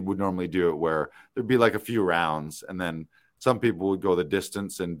 We would normally do it where there'd be like a few rounds, and then some people would go the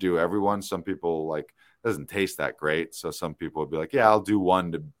distance and do everyone. Some people like it doesn't taste that great, so some people would be like, yeah, I'll do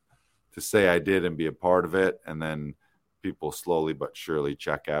one to say I did and be a part of it, and then people slowly but surely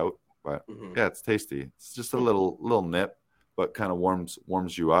check out. But yeah, it's tasty. It's just a little nip, but kind of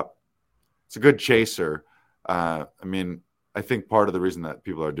warms you up. It's a good chaser. I mean, I think part of the reason that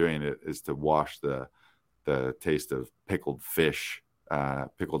people are doing it is to wash the taste of pickled fish,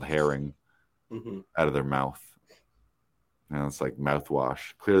 pickled herring out of their mouth. It's like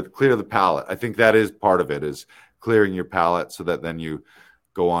mouthwash, clear the palate. I think that is part of it, is clearing your palate so that then you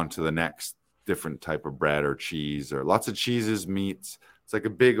go on to the next different type of bread or cheese, or lots of cheeses, meats. It's like a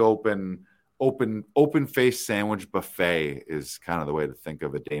big open face sandwich buffet is kind of the way to think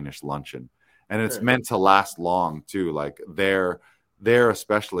of a Danish luncheon. And it's meant to last long too. Like they're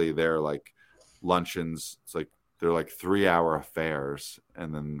especially their like luncheons, it's like they're like 3-hour affairs,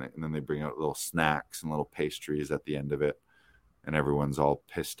 and then they bring out little snacks and little pastries at the end of it. And everyone's all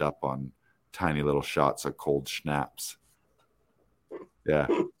pissed up on tiny little shots of cold schnapps. Yeah.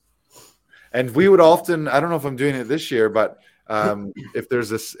 And we would often, I don't know if I'm doing it this year, but if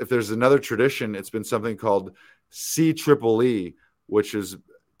there's another tradition, it's been something called CEEE, which is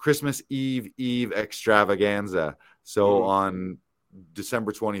Christmas Eve extravaganza. So on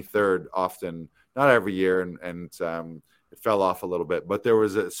December 23rd, often, not every year, and it fell off a little bit, but there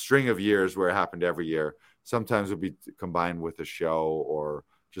was a string of years where it happened every year. Sometimes it would be combined with a show or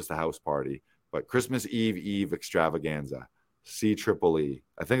just a house party. But Christmas Eve extravaganza, CEEE.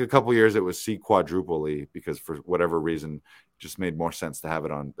 I think a couple years it was C quadruple E, because for whatever reason, it just made more sense to have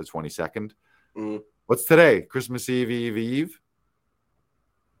it on the 22nd. What's today? Christmas Eve?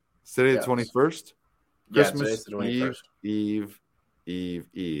 Is today the 21st? Christmas the 21st.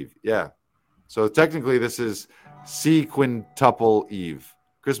 Eve. Yeah. So technically this is C quintuple Eve.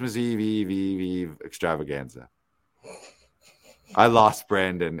 Christmas Eve extravaganza. I lost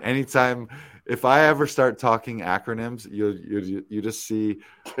Brandon. Anytime, if I ever start talking acronyms, you just see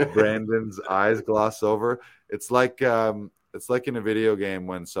Brandon's eyes gloss over. It's like in a video game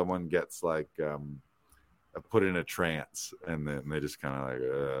when someone gets like put in a trance, and then they just kind of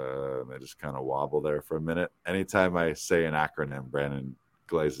they just kind of wobble there for a minute. Anytime I say an acronym, Brandon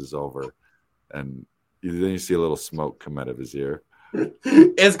glazes over, and then you see a little smoke come out of his ear.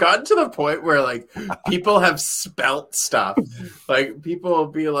 It's gotten to the point where like people have spelt stuff. Like people will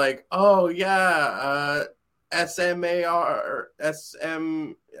be like, "Oh yeah, SMAR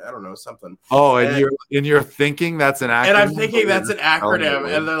SM, I don't know, something." Oh, and you're thinking that's an acronym, and I'm thinking that's an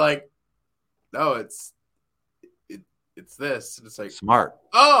acronym, and they're like, "No, it's this." And it's like smart.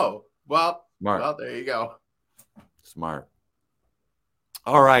 Oh, well, smart. Well, there you go. Smart.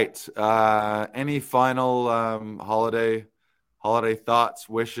 All right. Any final holiday thoughts,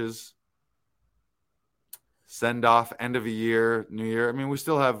 wishes, send off, end of a year, New Year? I mean, we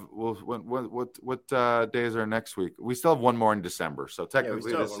still have. What days are next week? We still have one more in December, so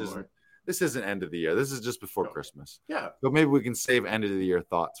technically this isn't end of the year. This is just before Christmas. Yeah. So maybe we can save end of the year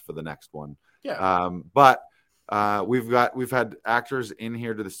thoughts for the next one. Yeah. But we've had actors in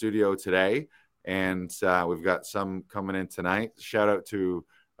here to the studio today, and we've got some coming in tonight. Shout out to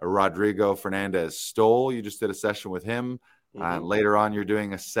Rodrigo Fernandez Stoll. You just did a session with him. Later on, you're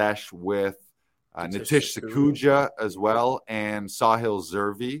doing a sesh with Nitish Sakuja as well, and Sahil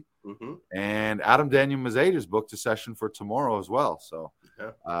Zervi. And Adam Daniel Mazay just booked a session for tomorrow as well. So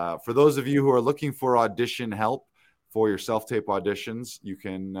for those of you who are looking for audition help for your self-tape auditions, you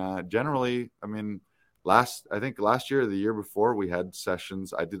can generally, I mean, last year or the year before, we had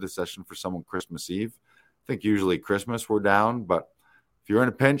sessions. I did a session for someone Christmas Eve. I think usually Christmas we're down, but if you're in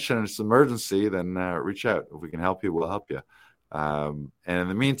a pinch and it's an emergency, then reach out. If we can help you, we'll help you. And in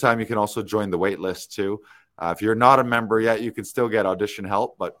the meantime, you can also join the wait list too. If you're not a member yet, you can still get audition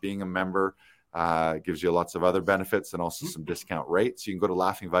help, but being a member gives you lots of other benefits and also some discount rates. You can go to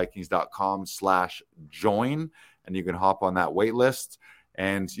laughingvikings.com/join, and you can hop on that wait list,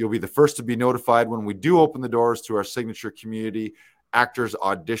 and you'll be the first to be notified when we do open the doors to our signature community Actors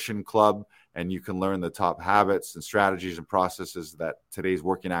Audition Club. And you can learn the top habits and strategies and processes that today's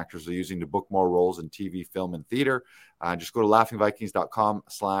working actors are using to book more roles in TV, film, and theater. Just go to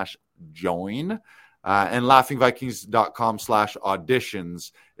laughingvikings.com/join. And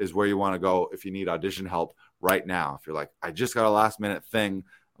laughingvikings.com/auditions is where you want to go if you need audition help right now. If you're like, I just got a last minute thing,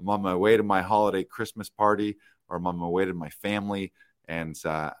 I'm on my way to my holiday Christmas party, or I'm on my way to my family, and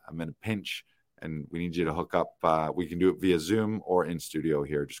I'm in a pinch, and we need you to hook up. We can do it via Zoom or in studio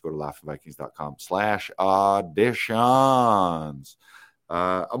here. Just go to laughingvikings.com/auditions.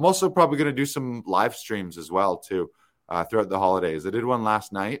 I'm also probably going to do some live streams as well, too, throughout the holidays. I did one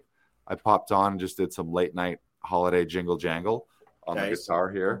last night. I popped on and just did some late night holiday jingle jangle on the guitar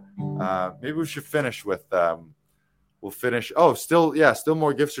here. Maybe we should finish with, we'll finish. Oh, still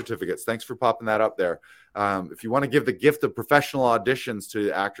more gift certificates. Thanks for popping that up there. If you want to give the gift of professional auditions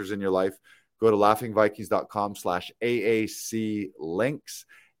to actors in your life, go to laughingvikings.com/AAC links,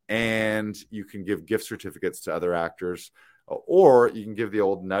 and you can give gift certificates to other actors Or you can give the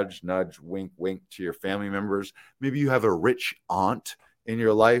old nudge, nudge, wink, wink to your family members. Maybe you have a rich aunt in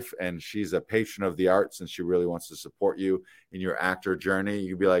your life and she's a patron of the arts and she really wants to support you in your actor journey.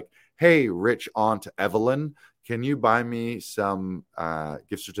 You'd be like, hey, rich aunt Evelyn, can you buy me some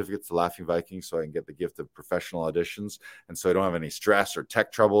gift certificates to Laughing Vikings so I can get the gift of professional auditions and so I don't have any stress or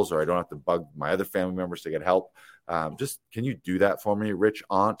tech troubles or I don't have to bug my other family members to get help? Just can you do that for me, rich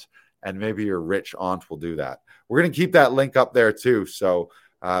aunt? And maybe your rich aunt will do that. We're going to keep that link up there too. So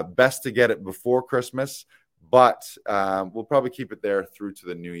best to get it before Christmas, but we'll probably keep it there through to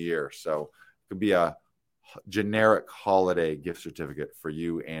the new year. So it could be a generic holiday gift certificate for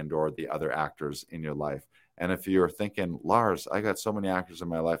you and or the other actors in your life. And if you're thinking, Lars, I got so many actors in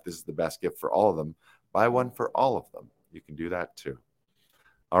my life, this is the best gift for all of them, buy one for all of them. You can do that too.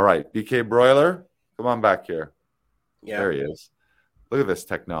 All right, BK Broiler, come on back here. Yeah. There he is. Look at this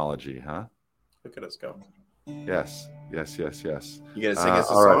technology, huh? Look at us go. Yes. You gonna sing us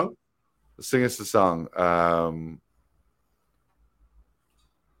a all right. song? Sing us a song.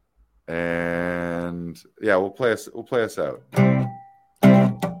 And yeah, we'll play us out.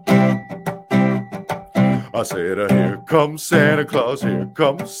 I said, here comes Santa Claus, right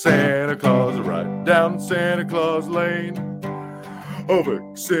down Santa Claus Lane. Oh,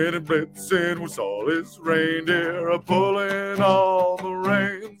 Vixen and Blitzen with all his reindeer are pulling all the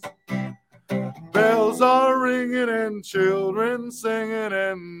reins. Bells are ringing and children singing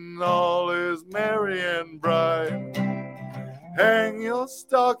and all is merry and bright. Hang your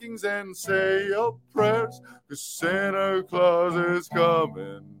stockings and say your prayers, 'cause Santa Claus is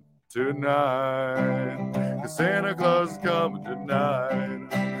coming tonight. 'Cause Santa Claus is coming tonight.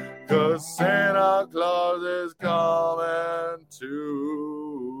 'Cause Santa Claus is coming tonight.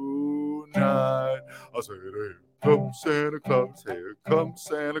 I'll say it, here comes Santa Claus, here comes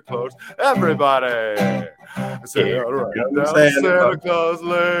Santa Claus. Everybody! I say, all right, down Santa Claus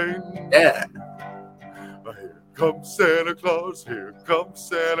Lane. Yeah. Here comes Santa Claus, here comes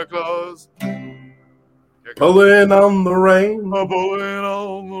Santa Claus. Pulling on the rein. Pulling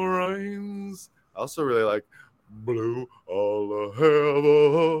on the reins. I also really like Blue, all I have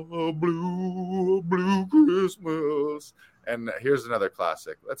a blue, blue Christmas. And here's another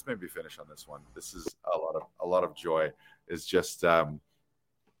classic. Let's maybe finish on this one. This is a lot of joy. Is just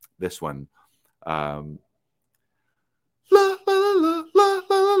this one. La la la la la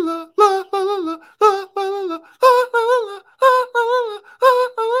la la la la la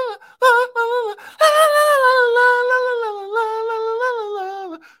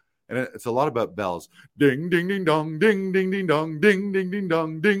and it's a lot about bells. Ding ding ding dong, ding ding ding dong, ding ding ding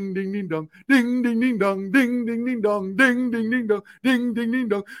dong, ding ding ding dong, ding ding ding dong, ding ding ding dong, ding ding ding dong, ding ding ding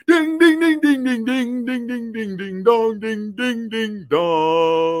dong, ding ding ding ding ding ding ding ding ding ding dong, ding ding ding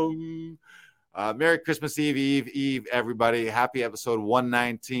dong. Merry Christmas Eve, everybody. Happy episode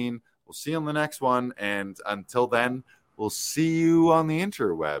 119. We'll see you on the next one. And until then, we'll see you on the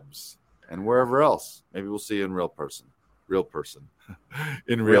interwebs and wherever else. Maybe we'll see you in real person,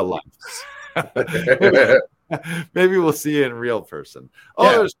 in real life. Maybe we'll see you in real person. Oh,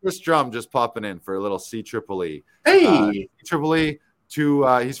 yeah. There's Chris Drum just popping in for a little CEEE. Hey, CEEE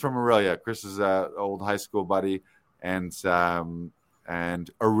he's from Aurelia. Chris is an old high school buddy, and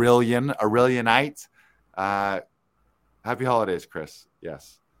Aurelianite. Happy holidays, Chris.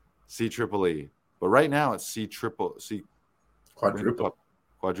 Yes, CEEE. But right now it's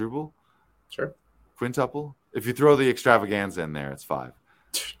quadruple. Sure. Quintuple. If you throw the extravaganza in there, it's 5.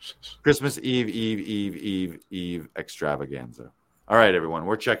 Christmas Eve extravaganza. All right, everyone,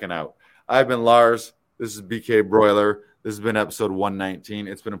 we're checking out. I've been Lars. This is BK Broiler. This has been episode 119.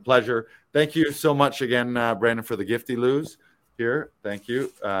 It's been a pleasure. Thank you so much again, Brandon, for the gifty loos here. Thank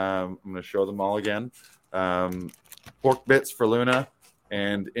you. I'm going to show them all again. Pork bits for Luna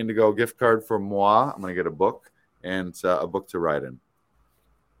and Indigo gift card for moi. I'm going to get a book and a book to write in.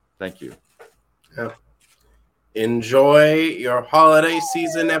 Thank you. Yeah. Enjoy your holiday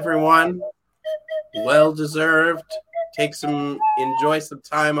season, everyone. Well deserved. Enjoy some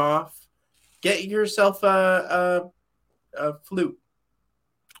time off. Get yourself a flute.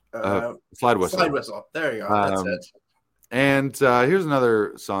 Slide whistle. Slide whistle. There you go. That's it. And here's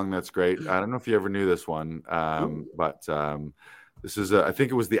another song that's great. I don't know if you ever knew this one, but this is I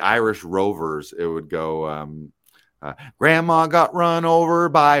think it was the Irish Rovers. It would go. Grandma got run over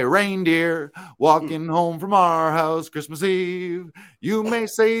by a reindeer walking home from our house Christmas Eve. You may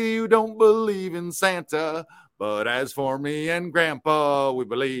say you don't believe in Santa, but as for me and Grandpa, we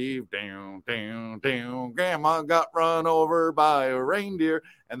believe. Down, down, down. Grandma got run over by a reindeer.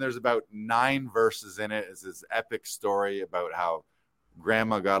 And there's about 9 verses in it. It's this epic story about how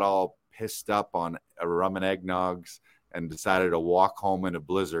Grandma got all pissed up on rum and eggnogs and decided to walk home in a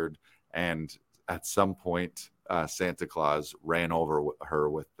blizzard. And at some point, Santa Claus ran over her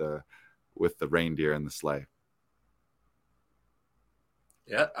with the reindeer and the sleigh.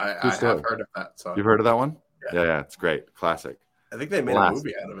 Yeah, I have heard of that song. You've heard of that one? Yeah. Yeah, it's great. Classic. I think they made a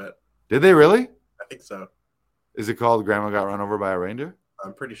movie out of it. Did they really? I think so. Is it called Grandma Got Run Over by a Reindeer?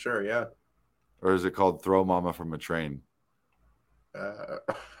 I'm pretty sure, yeah. Or is it called Throw Mama from a Train?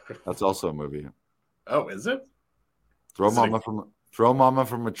 That's also a movie. Oh, is it? Throw Mama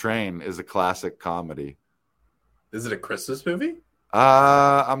from a Train is a classic comedy. Is it a Christmas movie?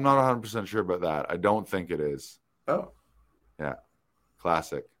 I'm not 100% sure about that. I don't think it is. Oh. Yeah.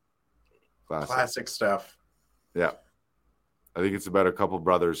 Classic stuff. Yeah. I think it's about a couple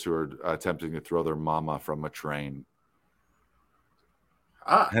brothers who are attempting to throw their mama from a train.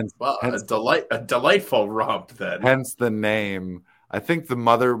 A delightful romp then. Hence the name. I think the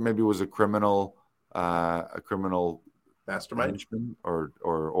mother maybe was a criminal mastermind or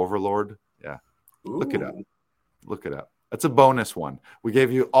overlord. Yeah. Ooh. Look it up. That's a bonus one. We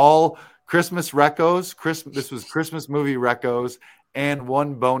gave you all Christmas recos. This was Christmas movie recos and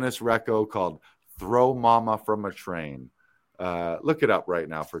one bonus reco called Throw Mama from a Train. Look it up right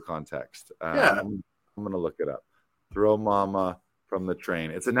now for context. I'm going to look it up. Throw Mama from the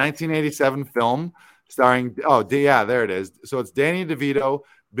Train. It's a 1987 film starring, there it is. So it's Danny DeVito,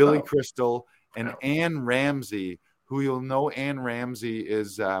 Billy Crystal, and Anne Ramsey, who you'll know. Anne Ramsey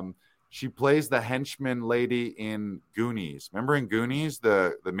is, she plays the henchman lady in Goonies. Remember in Goonies,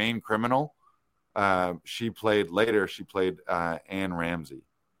 the main criminal? She played Anne Ramsey.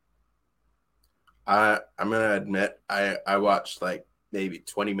 I'm gonna admit I watched like maybe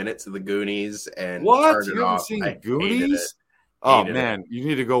 20 minutes of the Goonies and what? turned it You haven't off. seen Goonies? Oh man, you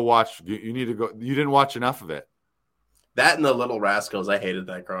need to go watch. You need to go. You didn't watch enough of it. That and the Little Rascals. I hated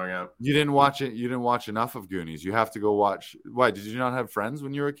that growing up. You didn't watch it. You didn't watch enough of Goonies. You have to go watch. Why did you not have friends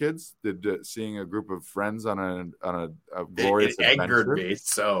when you were kids? Did seeing a group of friends on a glorious it adventure? angered me,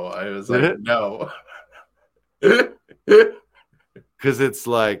 so I was like, no. Because it's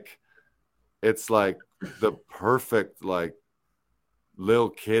like the perfect like little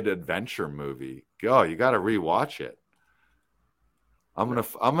kid adventure movie. Go, you got to rewatch it. I'm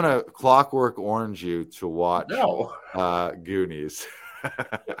gonna Clockwork Orange you to watch Goonies.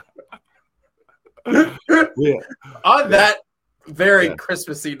 Yeah. On that very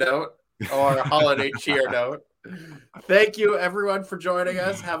Christmassy note or holiday cheer note, thank you everyone for joining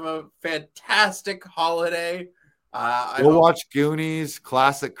us. Have a fantastic holiday. We'll watch Goonies,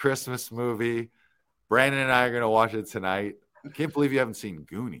 classic Christmas movie. Brandon and I are gonna watch it tonight. I can't believe you haven't seen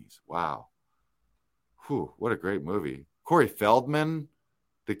Goonies. Wow. Whew, what a great movie. Corey Feldman,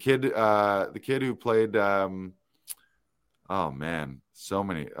 the kid who played oh man, so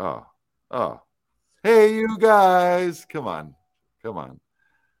many. Hey you guys, come on.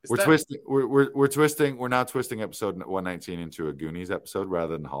 We're twisting. We're now twisting episode 119 into a Goonies episode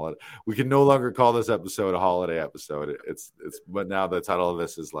rather than holiday. We can no longer call this episode a holiday episode. It's but now the title of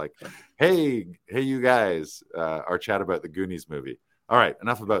this is like, hey you guys, our chat about the Goonies movie. All right,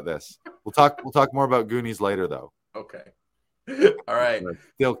 enough about this. We'll talk more about Goonies later though. Okay. All right. I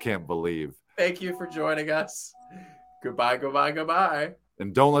still can't believe. Thank you for joining us. Goodbye.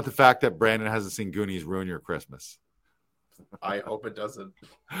 And don't let the fact that Brandon hasn't seen Goonies ruin your Christmas. I hope it doesn't.